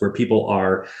business where people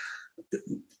are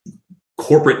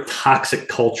corporate toxic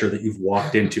culture that you've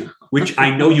walked into, which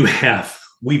I know you have.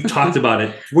 We've talked about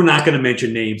it. We're not going to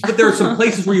mention names, but there are some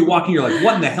places where you walk in, you're like,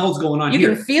 what in the hell's going on here?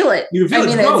 You can feel it. You can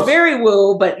feel it's very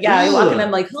woo, but yeah, I walk in,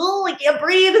 I'm like, oh, I can't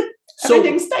breathe.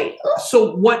 Everything's tight.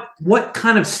 So what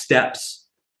kind of steps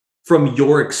from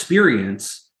your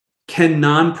experience can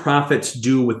nonprofits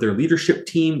do with their leadership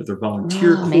team, with their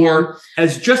volunteer corps,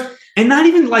 and not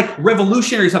even like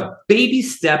revolutionary stuff, baby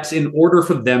steps in order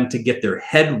for them to get their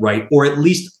head right, or at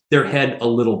least their head a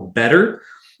little better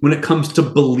when it comes to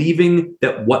believing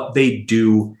that what they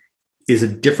do is a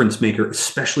difference maker,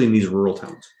 especially in these rural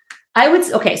towns? I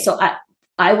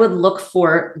would look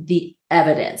for the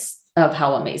evidence of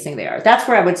how amazing they are. That's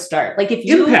where I would start. Like if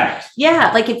you,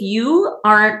 if you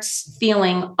aren't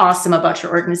feeling awesome about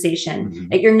your organization,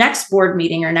 at your next board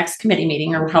meeting or next committee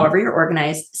meeting or however you're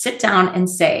organized, sit down and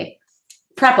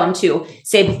prep them to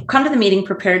say, come to the meeting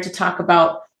prepared to talk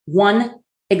about one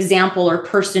example or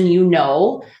person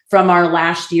from our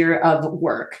last year of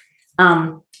work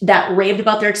that raved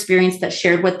about their experience, that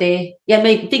shared what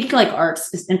thinking like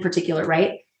arts in particular,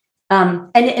 right?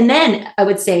 And then I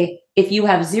would say, if you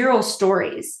have 0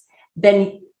 stories,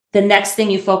 then the next thing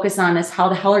you focus on is how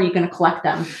the hell are you going to collect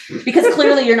them? Because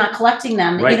clearly you're not collecting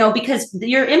them, right. Because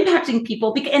you're impacting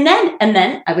people. And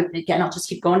then I'll just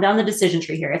keep going down the decision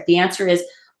tree here. If the answer is,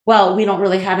 well, we don't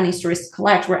really have any stories to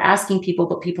collect, we're asking people,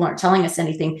 but people aren't telling us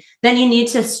anything, then you need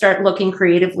to start looking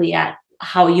creatively at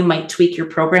how you might tweak your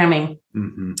programming.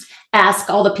 Mm-hmm. Ask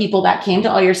all the people that came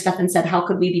to all your stuff and said, how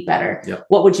could we be better? Yep.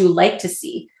 What would you like to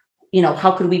see?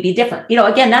 How could we be different?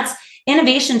 Again, that's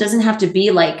innovation doesn't have to be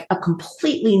like a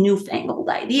completely newfangled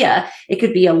idea. It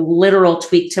could be a literal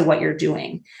tweak to what you're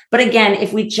doing. But again,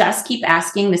 if we just keep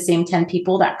asking the same 10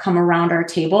 people that come around our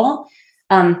table,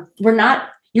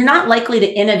 you're not likely to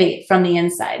innovate from the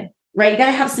inside, right? You got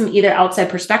to have some either outside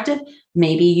perspective.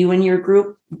 Maybe you and your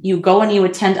group, you go and you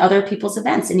attend other people's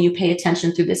events and you pay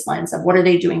attention through this lens of what are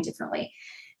they doing differently?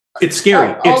 It's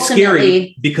scary. It's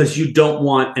scary because you don't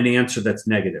want an answer that's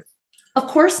negative. Of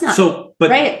course not.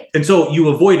 Right. And so you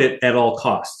avoid it at all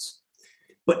costs.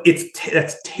 But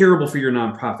that's terrible for your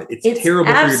nonprofit. It's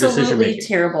terrible for your decision making. Absolutely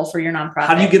terrible for your nonprofit.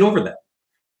 How do you get over that?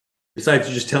 Besides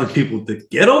just telling people to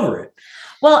get over it.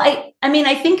 Well, I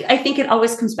think it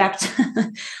always comes back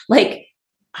to like,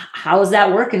 how's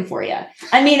that working for you?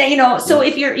 So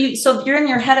if you're in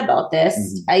your head about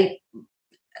this, mm-hmm.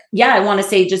 I want to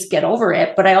say just get over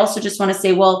it, but I also just want to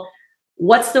say, well,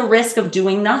 what's the risk of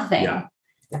doing nothing? Yeah.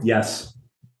 Yes.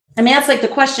 That's like the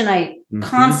question I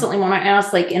constantly want to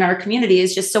ask, like in our community,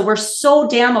 is just, so we're so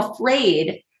damn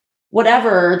afraid,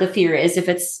 whatever the fear is, if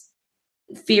it's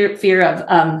fear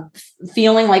of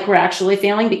feeling like we're actually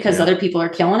failing because other people are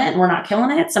killing it and we're not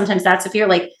killing it. Sometimes that's a fear,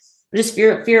 like just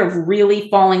fear of really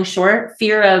falling short,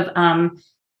 fear of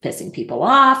pissing people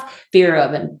off, fear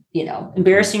of,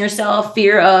 embarrassing yourself,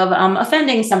 fear of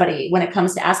offending somebody when it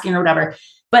comes to asking or whatever.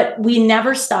 But we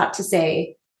never stop to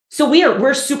say, so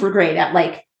we're super great at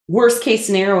like worst case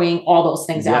scenarioing all those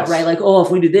things out, right? Like, oh, if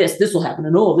we do this, this will happen.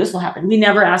 And oh, this will happen. We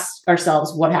never ask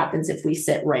ourselves what happens if we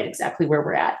sit right exactly where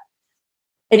we're at.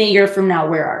 In a year from now,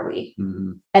 where are we?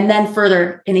 Mm-hmm. And then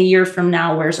further, in a year from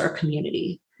now, where's our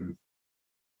community?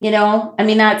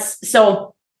 Mm-hmm. That's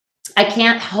so I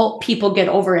can't help people get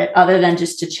over it other than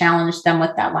just to challenge them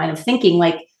with that line of thinking.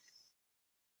 Like,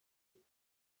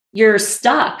 you're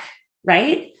stuck,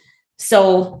 right?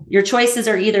 So your choices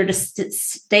are either to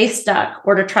stay stuck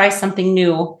or to try something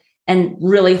new and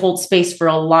really hold space for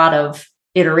a lot of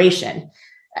iteration.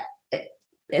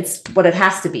 It's what it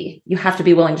has to be. You have to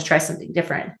be willing to try something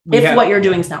different what you're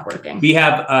doing is not working. We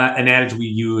have an adage we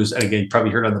use, and again, you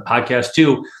probably heard on the podcast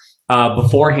too,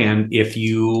 beforehand. If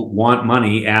you want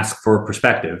money, ask for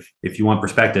perspective. If you want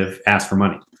perspective, ask for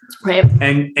money. Right.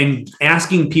 And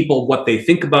asking people what they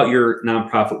think about your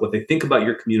nonprofit, what they think about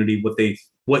your community,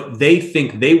 what they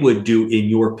think they would do in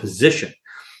your position.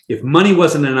 If money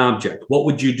wasn't an object, what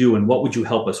would you do and what would you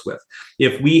help us with?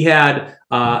 If we had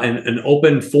an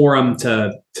open forum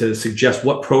to suggest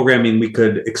what programming we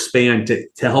could expand to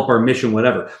help our mission,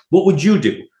 whatever, what would you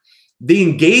do? the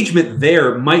engagement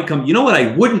there might come, you know what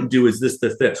I wouldn't do is this.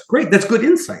 Great. That's good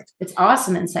insight. It's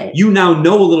awesome insight. You now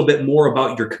know a little bit more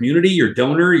about your community, your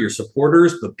donor, your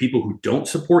supporters, the people who don't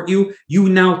support you. You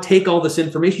now take all this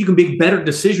information. You can make better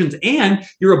decisions, and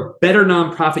you're a better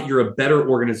nonprofit. You're a better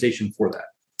organization for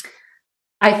that.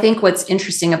 I think what's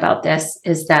interesting about this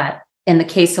is that in the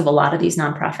case of a lot of these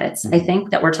nonprofits, I think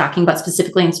that we're talking about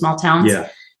specifically in small towns. Yeah.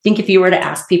 I think if you were to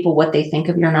ask people what they think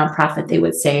of your nonprofit, they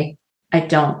would say, I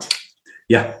don't.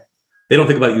 Yeah. They don't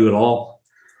think about you at all.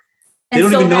 They And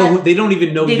don't so even know. that- They don't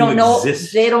even know they you don't know,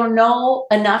 exist. they don't know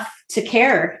enough to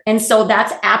care. And so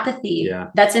that's apathy. Yeah.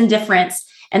 That's indifference.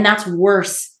 And that's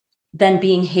worse than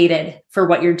being hated for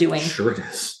what you're doing. Sure it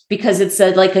is. Because it's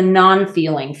like a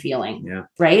non-feeling feeling. Yeah.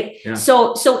 Right. Yeah.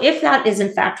 So if that is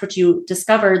in fact what you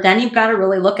discover, then you've got to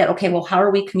really look at, okay, well, how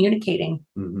are we communicating?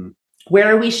 Mm-hmm.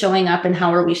 Where are we showing up and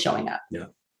how are we showing up? Yeah.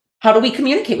 How do we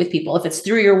communicate with people? If it's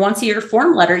through your once a year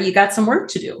form letter, you got some work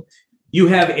to do. You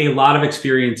have a lot of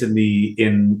experience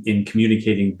in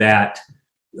communicating that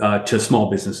to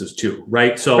small businesses too,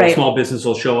 right? So Right. a small business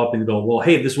will show up and go, well,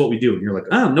 hey, this is what we do. And you're like,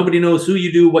 oh, nobody knows who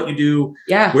you do, what you do,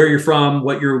 Yeah. where you're from,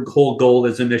 what your whole goal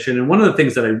is and mission. And one of the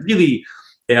things that I really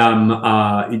am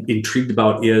intrigued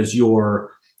about is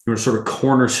your sort of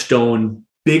cornerstone,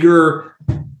 bigger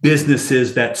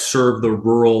businesses that serve the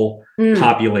rural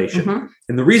population. Mm-hmm.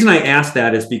 And the reason I ask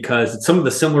that is because it's some of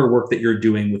the similar work that you're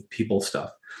doing with people stuff.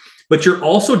 But you're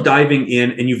also diving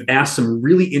in, and you've asked some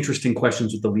really interesting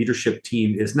questions with the leadership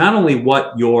team, is not only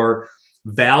what your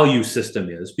value system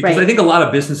is, because Right. I think a lot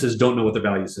of businesses don't know what their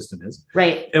value system is.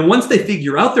 Right. And once they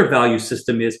figure out their value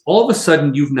system is, all of a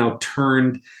sudden you've now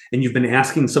turned and you've been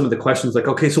asking some of the questions like,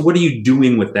 okay, so what are you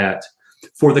doing with that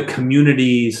for the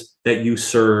communities that you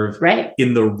serve Right.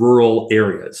 in the rural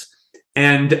areas?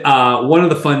 And one of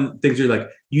the fun things are like,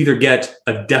 you either get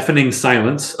a deafening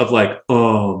silence of like,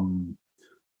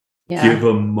 Yeah. give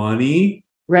them money,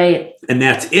 Right. and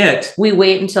that's it. We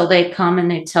wait until they come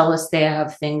and they tell us they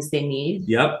have things they need.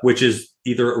 Yep, which is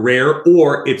either rare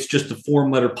or it's just a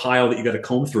form letter pile that you got to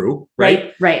comb through,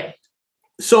 right? Right.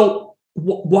 So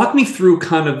walk me through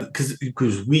kind of,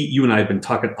 because you and I have been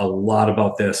talking a lot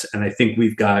about this, and I think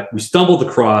we stumbled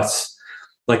across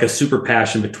like a super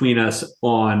passion between us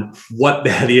on what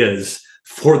that is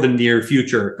for the near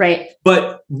future. Right.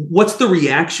 But what's the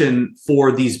reaction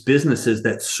for these businesses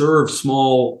that serve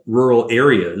small rural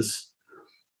areas?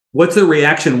 What's the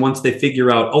reaction once they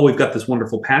figure out, oh, we've got this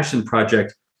wonderful passion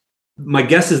project? My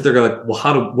guess is they're like,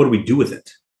 well, what do we do with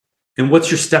it? And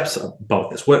what's your steps about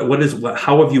this?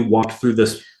 How have you walked through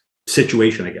this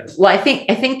situation, I guess? Well, I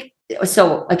think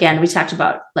so. Again, we talked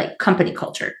about like company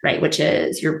culture, right? Which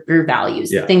is your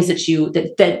values, Yeah. things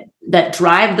that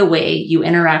drive the way you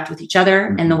interact with each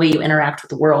other and the way you interact with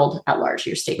the world at large,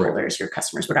 your stakeholders, your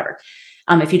customers, whatever.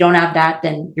 If you don't have that,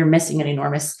 then you're missing an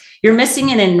enormous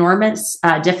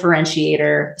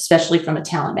differentiator, especially from a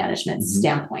talent management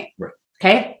standpoint. Right.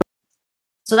 Okay.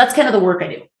 So that's kind of the work I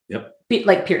do. Yep.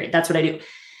 Period. That's what I do.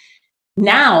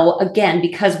 Now, again,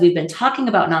 because we've been talking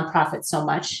about nonprofits so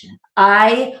much,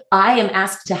 I am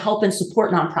asked to help and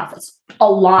support nonprofits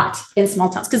a lot in small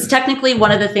towns, because technically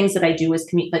one of the things that I do is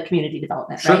community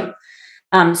development, Sure.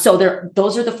 right? So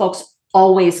those are the folks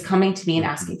always coming to me and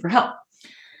asking for help.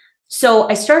 So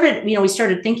we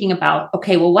started thinking about,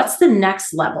 okay, well, what's the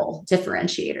next level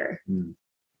differentiator,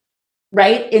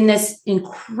 right? In this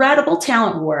incredible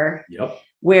talent war. Yep.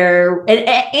 Where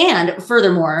and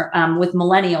furthermore, with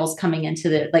millennials coming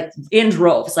into in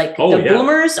droves,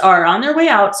 boomers are on their way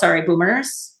out. Sorry,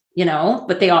 boomers,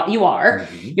 but you are.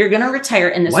 Mm-hmm. You're going to retire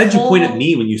in this. Why did you point at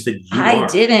me when you said you I are?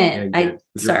 didn't. Yeah,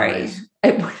 Sorry.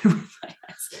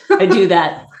 I do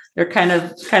that. They're kind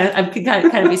of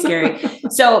be scary.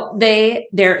 So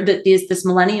there's this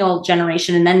millennial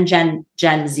generation, and then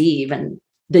Gen Z, even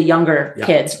the younger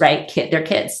kids, right? They're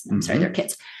kids. I'm sorry, they're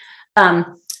kids.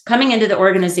 Coming into the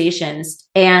organizations,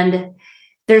 and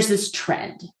there's this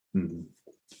trend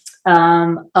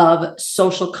of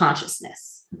social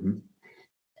consciousness. Mm-hmm.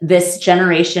 This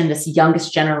generation, this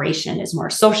youngest generation, is more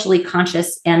socially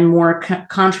conscious and more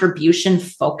contribution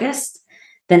focused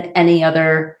than any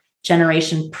other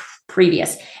generation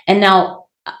previous. And now,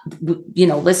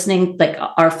 listening, like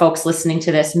our folks listening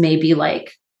to this may be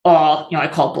like, oh, I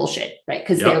call bullshit, right?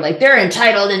 Because they're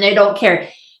entitled and they don't care.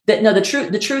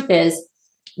 The truth is,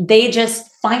 they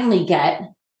just finally get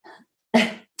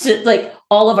to like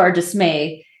all of our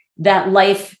dismay that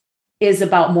life is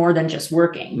about more than just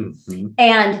working,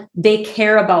 and they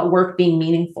care about work being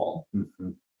meaningful.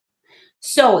 Mm-hmm.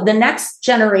 So the next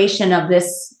generation of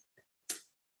this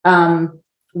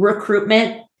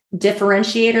recruitment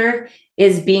differentiator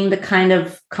is being the kind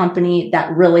of company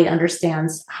that really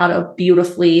understands how to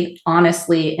beautifully,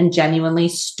 honestly, and genuinely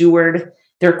steward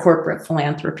their corporate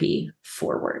philanthropy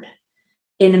forward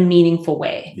in a meaningful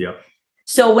way. Yep.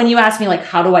 So when you ask me, like,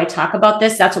 how do I talk about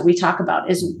this? That's what we talk about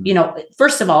is,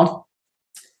 first of all,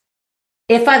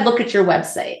 if I look at your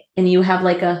website and you have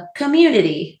like a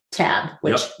community tab,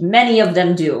 which many of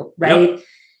them do, right? Yep.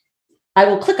 I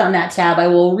will click on that tab, I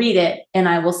will read it, and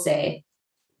I will say,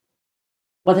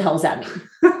 what the hell does that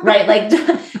mean? Right? Like,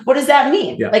 what does that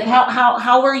mean? Yeah. Like,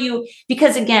 how are you?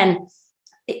 Because again,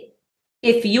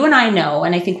 if you and I know,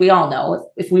 and I think we all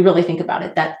know, if we really think about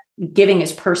it, that giving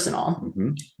is personal.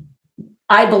 Mm-hmm.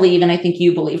 I believe, and I think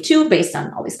you believe too, based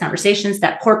on all these conversations,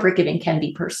 that corporate giving can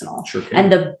be personal. Sure can.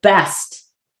 And the best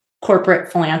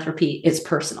corporate philanthropy is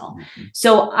personal. Mm-hmm.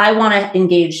 So I want to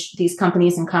engage these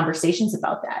companies in conversations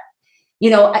about that.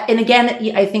 And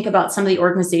again, I think about some of the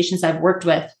organizations I've worked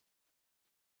with.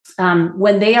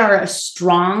 When they are a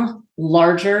strong,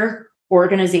 larger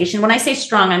organization, when I say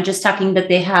strong, I'm just talking that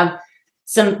they have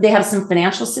some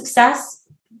financial success,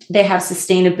 they have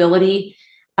sustainability,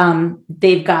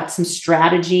 they've got some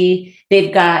strategy,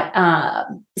 they've got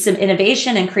some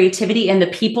innovation and creativity, and the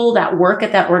people that work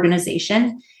at that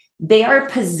organization, they are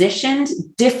positioned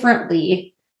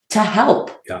differently to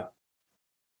help. Yeah.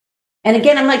 And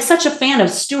again, I'm like such a fan of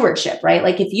stewardship, right?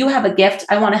 Like if you have a gift,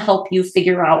 I want to help you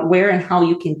figure out where and how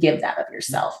you can give that of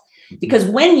yourself. Because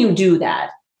when you do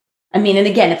that, and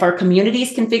again, if our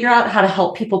communities can figure out how to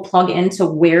help people plug into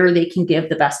where they can give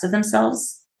the best of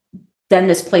themselves, then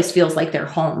this place feels like their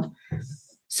home.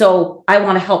 So I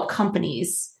want to help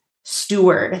companies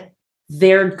steward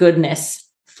their goodness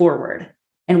forward.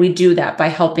 And we do that by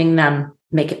helping them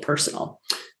make it personal.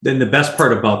 Then the best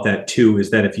part about that too is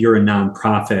that if you're a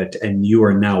nonprofit and you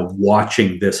are now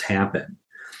watching this happen,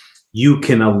 you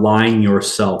can align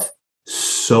yourself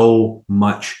so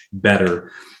much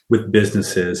better with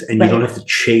businesses, and you don't have to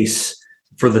chase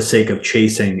for the sake of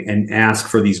chasing and ask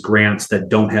for these grants that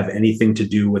don't have anything to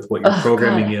do with what your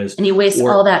programming is. And you waste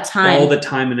all that time. All the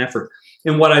time and effort.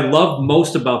 And what I love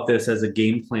most about this as a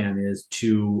game plan is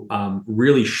to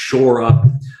really shore up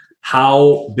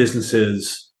how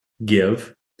businesses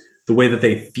give, the way that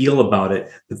they feel about it,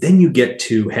 but then you get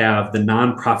to have the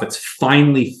nonprofits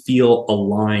finally feel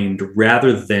aligned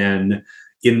rather than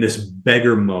in this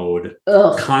beggar mode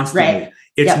constantly. Right.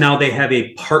 It's now they have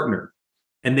a partner,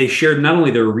 and they share not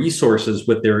only their resources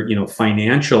with their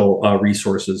financial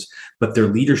resources, but their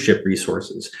leadership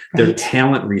resources, their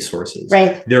talent resources,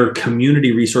 their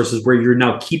community resources, where you're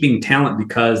now keeping talent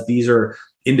because these are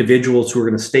individuals who are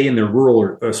going to stay in their rural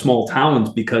or small towns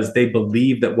because they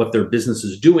believe that what their business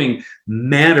is doing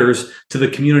matters to the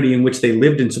community in which they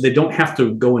lived in. So they don't have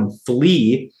to go and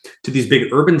flee to these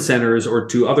big urban centers or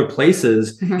to other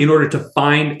places in order to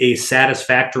find a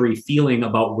satisfactory feeling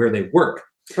about where they work.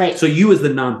 Right. So you as the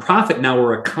nonprofit now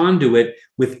are a conduit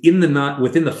within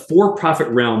the for-profit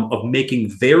realm of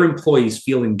making their employees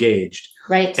feel engaged.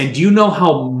 Right. And do you know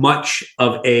how much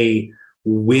of a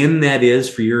win that is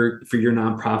for your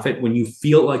nonprofit when you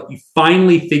feel like you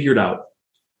finally figured out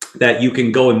that you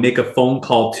can go and make a phone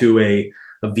call to a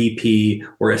VP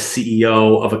or a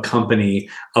CEO of a company,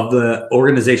 of the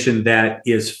organization that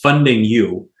is funding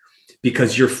you,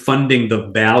 because you're funding the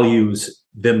values,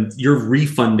 you're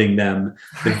refunding them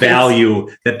the value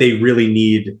that they really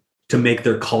need to make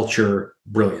their culture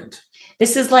brilliant.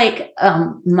 This is like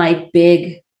my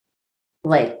big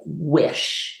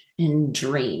wish and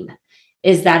dream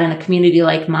is that in a community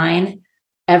like mine,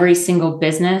 every single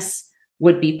business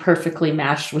would be perfectly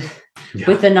matched with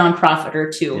a nonprofit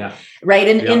or two, right?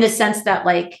 And in the sense that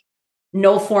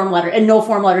no form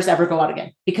letters ever go out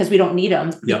again because we don't need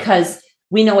them because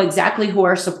we know exactly who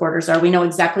our supporters are. We know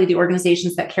exactly the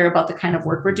organizations that care about the kind of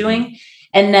work we're doing.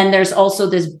 And then there's also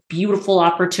this beautiful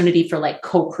opportunity for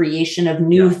co-creation of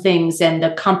new things, and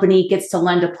the company gets to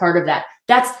lend a part of that.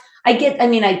 I get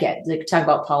talk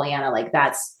about Pollyanna,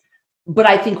 but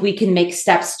I think we can make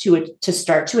steps to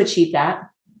start to achieve that.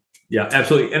 Yeah,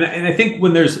 absolutely. And I think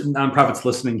when there's nonprofits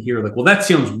listening here, that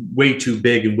sounds way too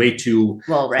big and way too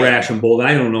brash and bold. And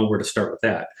I don't know where to start with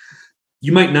that.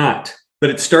 You might not, but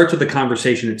it starts with a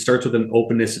conversation. It starts with an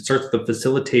openness. It starts with a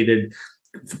facilitated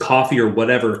coffee or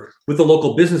whatever with the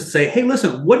local business to say, hey,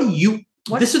 listen,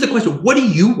 this is the question. What do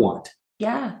you want?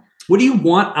 Yeah. What do you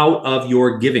want out of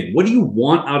your giving? What do you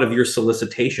want out of your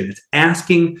solicitation? It's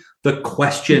asking the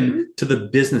question to the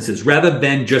businesses rather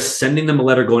than just sending them a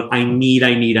letter going, I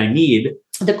need.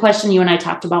 The question you and I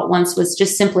talked about once was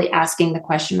just simply asking the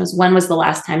question was, when was the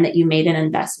last time that you made an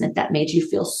investment that made you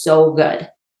feel so good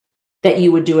that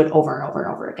you would do it over and over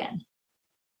and over again?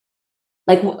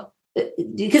 Like,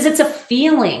 because it's a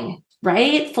feeling,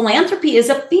 right? Philanthropy is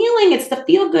a feeling. It's the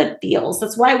feel good feels.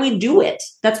 That's why we do it.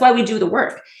 That's why we do the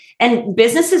work. And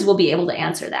businesses will be able to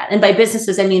answer that. And by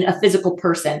businesses, I mean a physical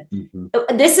person.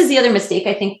 Mm-hmm. This is the other mistake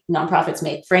I think nonprofits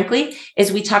make, frankly,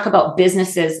 is we talk about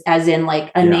businesses as in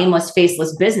like a nameless,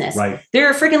 faceless business. Right. There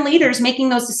are freaking leaders making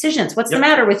those decisions. What's the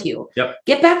matter with you?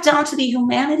 Get back down to the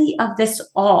humanity of this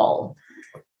all.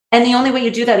 And the only way you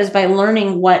do that is by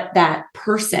learning what that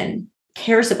person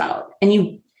cares about. And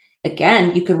you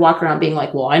could walk around being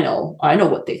like, well, I know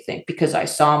what they think because I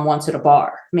saw them once at a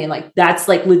bar. I mean, like, that's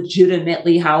like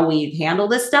legitimately how we handle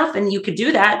this stuff. And you could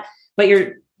do that, but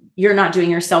you're not doing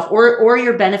yourself or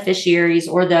your beneficiaries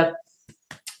or the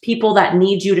people that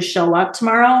need you to show up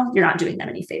tomorrow. You're not doing them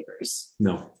any favors.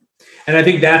 No. And I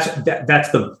think that's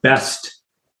the best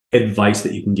advice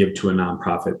that you can give to a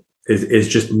nonprofit is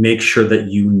just make sure that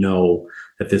you know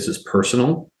that this is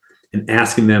personal. And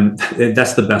asking them,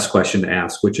 that's the best question to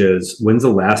ask, which is, when's the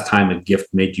last time a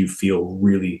gift made you feel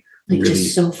really, really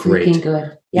just so great? Freaking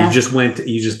good. Yeah.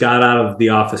 You just got out of the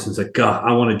office and said, God,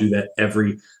 I want to do that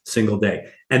every single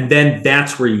day. And then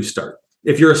that's where you start.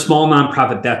 If you're a small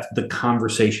nonprofit, that's the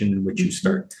conversation in which you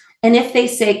start. And if they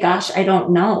say, gosh, I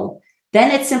don't know,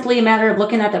 then it's simply a matter of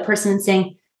looking at that person and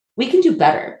saying, we can do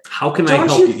better. How can I help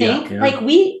you? Don't you think? Yeah. Like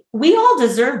we all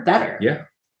deserve better. Yeah.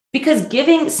 Because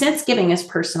giving is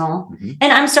personal. Mm-hmm.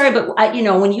 And I'm sorry, but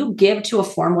when you give to a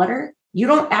form letter, you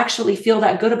don't actually feel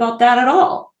that good about that at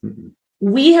all. Mm-hmm.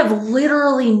 We have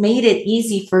literally made it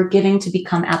easy for giving to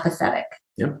become apathetic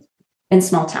in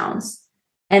small towns.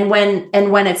 And when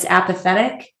it's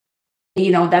apathetic,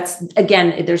 that's,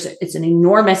 again, it's an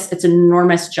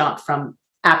enormous jump from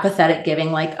apathetic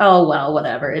giving, like, oh, well,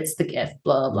 whatever, it's the gift,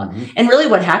 blah, blah. Mm-hmm. And really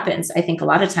what happens, I think a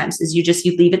lot of times is you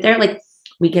leave it there. Like,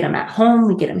 we get them at home.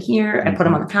 We get them here. I put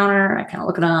them on the counter. I kind of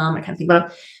look at them. I kind of think about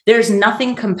them. There's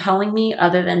nothing compelling me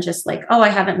other than just like, oh, I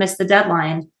haven't missed the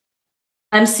deadline.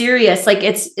 I'm serious. Like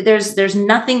there's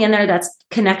nothing in there that's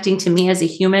connecting to me as a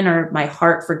human or my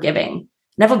heart for giving.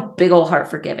 I have a big old heart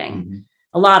for giving. Mm-hmm.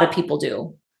 A lot of people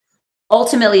do.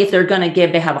 Ultimately, if they're going to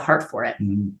give, they have a heart for it.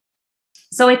 Mm-hmm.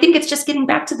 So I think it's just getting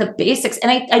back to the basics.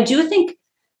 And I do think,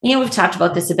 we've talked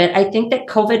about this a bit. I think that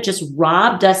COVID just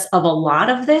robbed us of a lot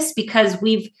of this because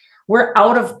we're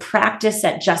out of practice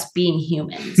at just being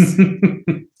humans.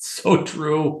 So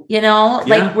true.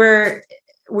 Like we're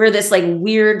this like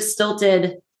weird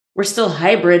stilted, we're still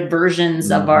hybrid versions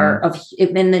and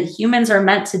the humans are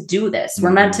meant to do this.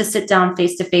 We're meant to sit down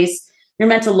face to face. You're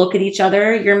meant to look at each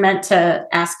other. You're meant to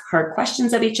ask hard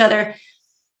questions of each other.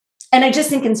 And I just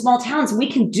think in small towns,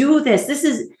 we can do this.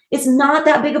 It's not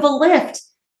that big of a lift.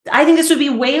 I think this would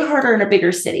be way harder in a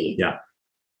bigger city. Yeah.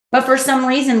 But for some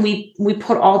reason, we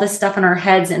put all this stuff in our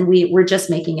heads and we're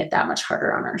just making it that much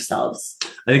harder on ourselves.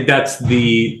 I think that's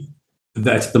the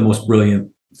most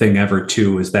brilliant thing ever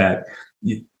too, is that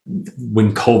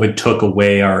when COVID took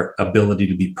away our ability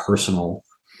to be personal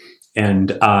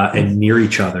and near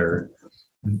each other,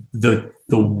 the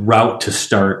route to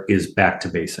start is back to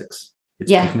basics.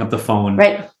 It's picking up the phone.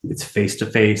 Right. It's face to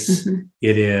face.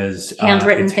 It is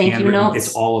handwritten thank you notes.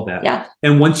 It's all of that. Yeah.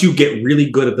 And once you get really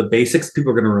good at the basics, people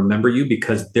are going to remember you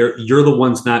because you're the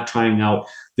ones not trying out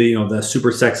the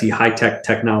super sexy high tech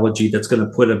technology that's going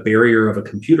to put a barrier of a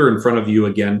computer in front of you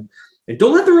again. And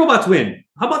don't let the robots win.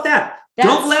 How about that?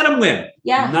 Don't let them win.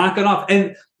 Yeah. Knock it off.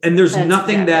 And there's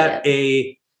nothing that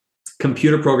a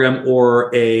computer program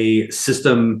or a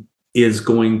system is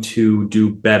going to do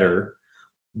better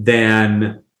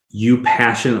than you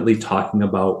passionately talking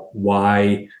about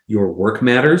why your work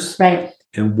matters, right?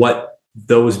 And what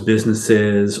those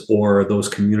businesses or those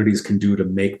communities can do to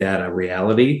make that a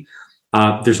reality.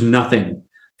 There's nothing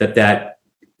that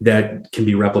can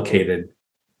be replicated,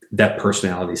 that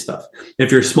personality stuff. If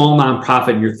you're a small nonprofit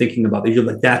and you're thinking about that, you're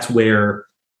like, that's where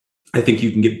I think you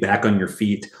can get back on your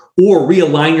feet or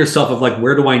realign yourself of like,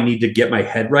 where do I need to get my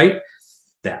head right?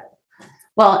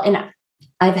 Well, and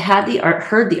I've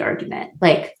heard the argument,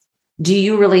 like, do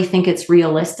you really think it's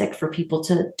realistic for people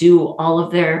to do all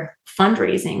of their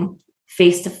fundraising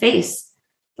face to face?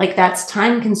 Like, that's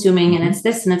time consuming and it's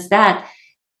this and it's that.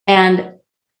 And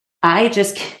I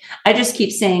just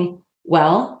keep saying,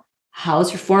 well,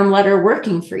 how's your form letter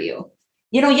working for you?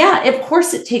 Of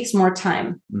course it takes more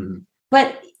time,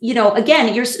 but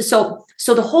again, so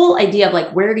the whole idea of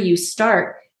like, where do you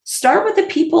start with the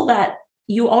people that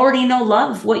you already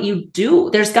love what you do.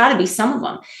 There's got to be some of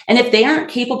them. And if they aren't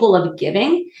capable of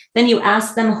giving, then you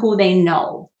ask them who they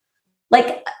know.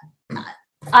 Like,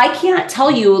 I can't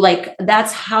tell you, like,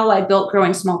 that's how I built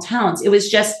Growing Small Towns. It was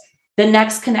just the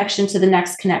next connection to the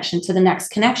next connection to the next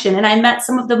connection. And I met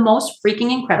some of the most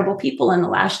freaking incredible people in the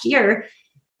last year.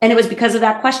 And it was because of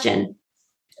that question.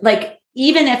 Like,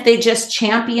 even if they just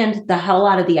championed the hell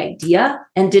out of the idea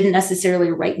and didn't necessarily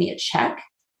write me a check,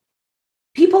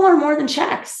 people are more than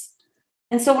checks.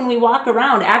 And so when we walk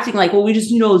around acting like, well, we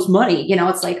just, it's money,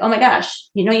 it's like, oh my gosh,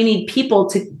 you need people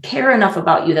to care enough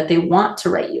about you that they want to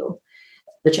write you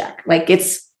the check. Like,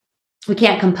 we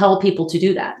can't compel people to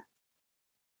do that.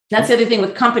 That's the other thing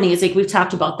with companies. Like, we've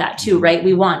talked about that too, right?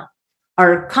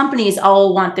 Our companies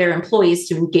all want their employees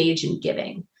to engage in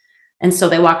giving. And so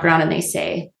they walk around and they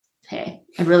say, hey,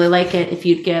 I'd really like it if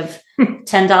you'd give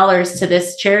 $10 to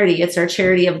this charity. It's our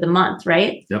charity of the month,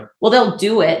 right? Yep. Well, they'll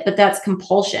do it, but that's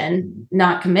compulsion,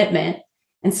 not commitment.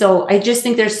 And so I just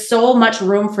think there's so much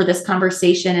room for this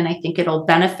conversation. And I think it'll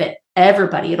benefit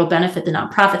everybody. It'll benefit the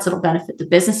nonprofits. It'll benefit the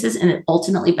businesses. And it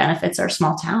ultimately benefits our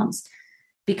small towns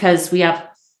because we have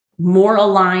more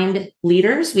aligned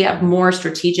leaders. We have more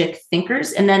strategic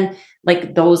thinkers. And then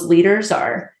like those leaders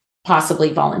are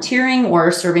possibly volunteering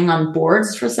or serving on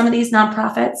boards for some of these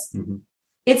nonprofits. Mm-hmm.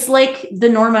 It's like the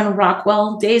Norman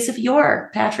Rockwell days of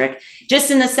yore, Patrick, just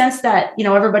in the sense that,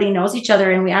 everybody knows each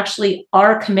other and we actually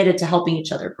are committed to helping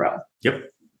each other grow.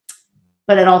 Yep.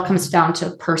 But it all comes down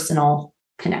to personal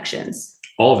connections.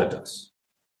 All of it does.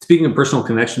 Speaking of personal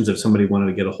connections, if somebody wanted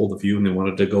to get a hold of you and they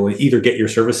wanted to go either get your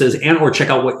services and or check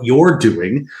out what you're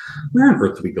doing, where on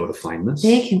earth do we go to find this?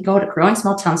 They can go to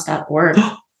growingsmalltowns.org.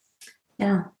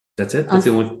 Yeah. That's it? That's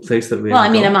the only place that we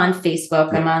I'm on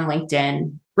Facebook. Yeah. I'm on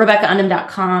LinkedIn.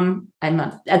 RebeccaUndem.com.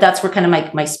 That's where kind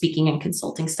of my speaking and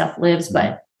consulting stuff lives,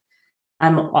 but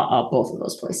I'm both of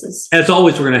those places. As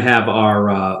always, we're going to have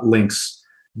our links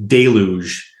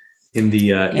deluge in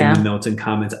the notes and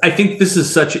comments. I think this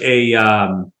is such a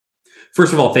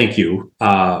first of all, thank you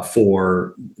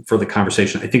for the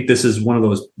conversation. I think this is one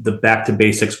of the back to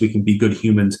basics. We can be good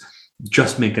humans.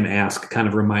 Just make and ask kind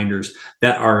of reminders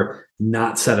that are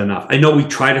not said enough. I know we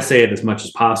try to say it as much as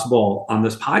possible on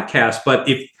this podcast, but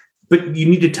you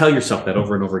need to tell yourself that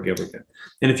over and over again.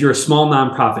 And if you're a small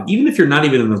nonprofit, even if you're not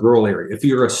even in the rural area, if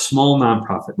you're a small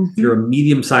nonprofit, if you're a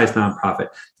medium-sized nonprofit,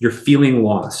 you're feeling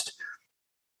lost,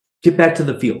 get back to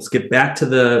the fields. Get back to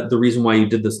the reason why you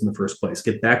did this in the first place.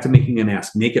 Get back to making an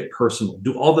ask. Make it personal.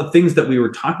 Do all the things that we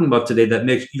were talking about today that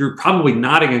makes you're probably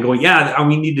nodding and going, yeah,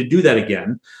 we need to do that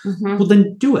again. Mm-hmm. Well,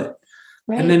 then do it.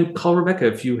 Right. And then call Rebecca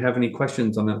if you have any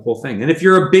questions on that whole thing. And if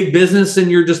you're a big business and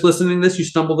you're just listening to this, you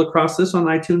stumbled across this on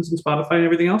iTunes and Spotify and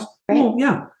everything else, right. Well,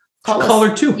 yeah. Call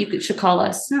her too. You should call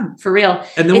us. Yeah. For real.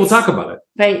 And then we'll talk about it.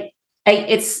 Right.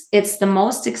 It's the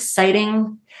most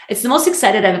exciting. It's the most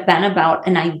excited I've been about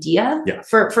an idea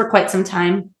for quite some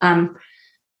time.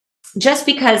 Just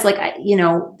because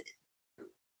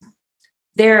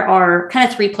there are kind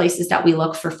of three places that we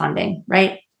look for funding,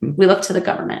 right? Mm-hmm. We look to the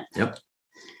government. Yep.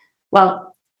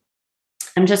 Well,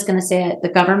 I'm just going to say it. The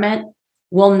government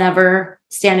will never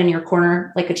stand in your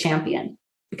corner like a champion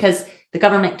because the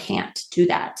government can't do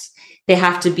that. They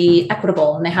have to be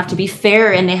equitable and they have to be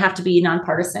fair and they have to be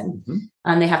nonpartisan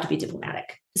and they have to be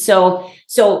diplomatic. So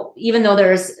even though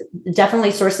there's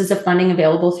definitely sources of funding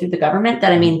available through the government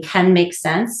that can make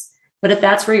sense, but if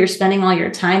that's where you're spending all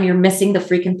your time, you're missing the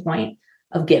freaking point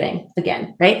of giving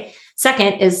again, right?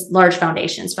 Second is large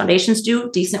foundations. Foundations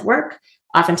do decent work.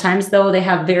 Oftentimes, though, they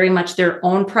have very much their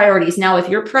own priorities. Now, if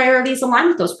your priorities align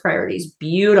with those priorities,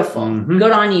 beautiful,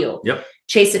 good on you. Yep.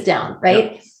 Chase it down,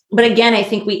 right? Yep. But again, I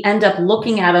think we end up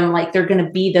looking at them like they're going to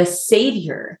be the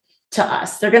savior to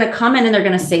us. They're going to come in and they're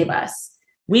going to save us.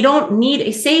 We don't need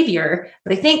a savior,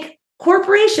 but I think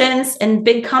corporations and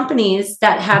big companies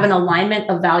that have an alignment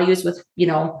of values with,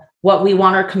 what we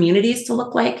want our communities to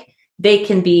look like, they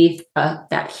can be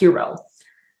that hero.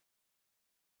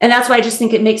 And that's why I just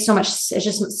think it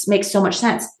just makes so much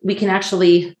sense. We can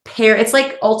actually pair. It's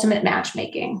like ultimate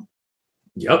matchmaking.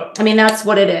 Yep. That's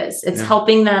what it is. It's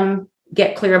helping them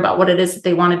get clear about what it is that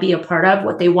they want to be a part of,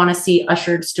 what they want to see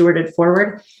ushered, stewarded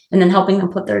forward, and then helping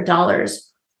them put their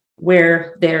dollars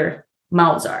where their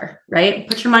mouths are, right?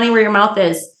 Put your money where your mouth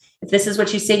is. If this is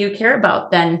what you say you care about,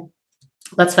 then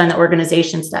let's find the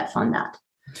organizations that fund that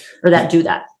or that do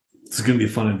that. It's going to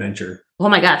be a fun adventure. Oh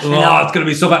my gosh. Oh, it's going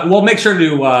to be so fun. We'll make sure to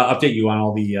update you on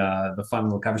all the fun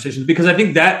little conversations, because I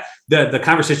think that the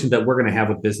conversations that we're going to have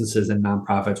with businesses and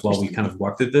nonprofits while we kind of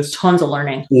walk through this. Tons of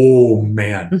learning. Oh,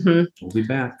 man. Mm-hmm. We'll be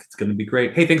back. It's going to be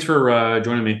great. Hey, thanks for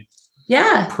joining me.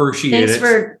 Yeah. Appreciate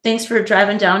it. Thanks for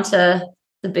driving down to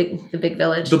the big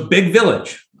village. The big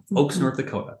village. Oaks, North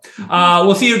Dakota.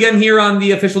 We'll see you again here on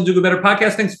the official Do Good Better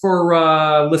podcast. Thanks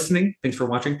for listening. Thanks for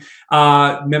watching.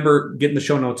 Remember, get in the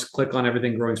show notes, click on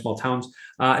everything Growing Small Towns.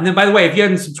 And then, by the way, if you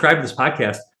haven't subscribed to this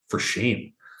podcast, for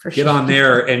shame, get on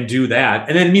there and do that.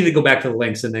 And then immediately go back to the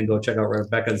links and then go check out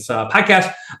Rebecca's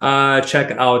podcast.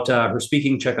 Check out her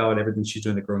speaking. Check out everything she's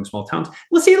doing at Growing Small Towns.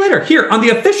 We'll see you later here on the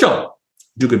official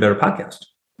Do Good Better podcast.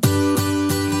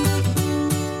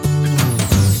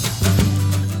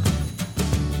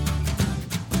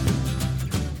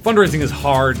 Fundraising is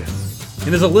hard.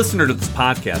 And as a listener to this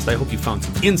podcast, I hope you found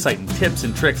some insight and tips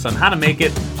and tricks on how to make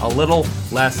it a little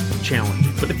less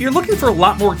challenging. But if you're looking for a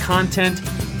lot more content,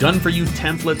 done-for-you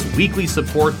templates, weekly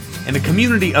support, and a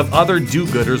community of other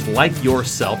do-gooders like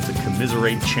yourself to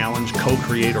commiserate, challenge,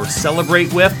 co-create, or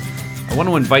celebrate with, I want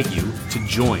to invite you to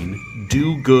join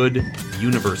Do Good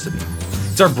University.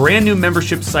 It's our brand new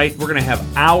membership site. We're going to have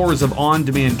hours of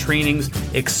on-demand trainings,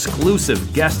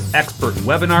 exclusive guest expert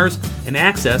webinars, and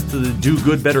access to the Do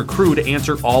Good Better crew to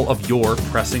answer all of your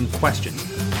pressing questions,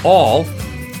 all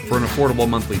for an affordable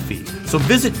monthly fee. So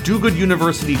visit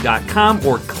dogooduniversity.com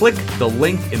or click the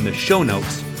link in the show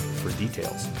notes for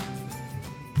details.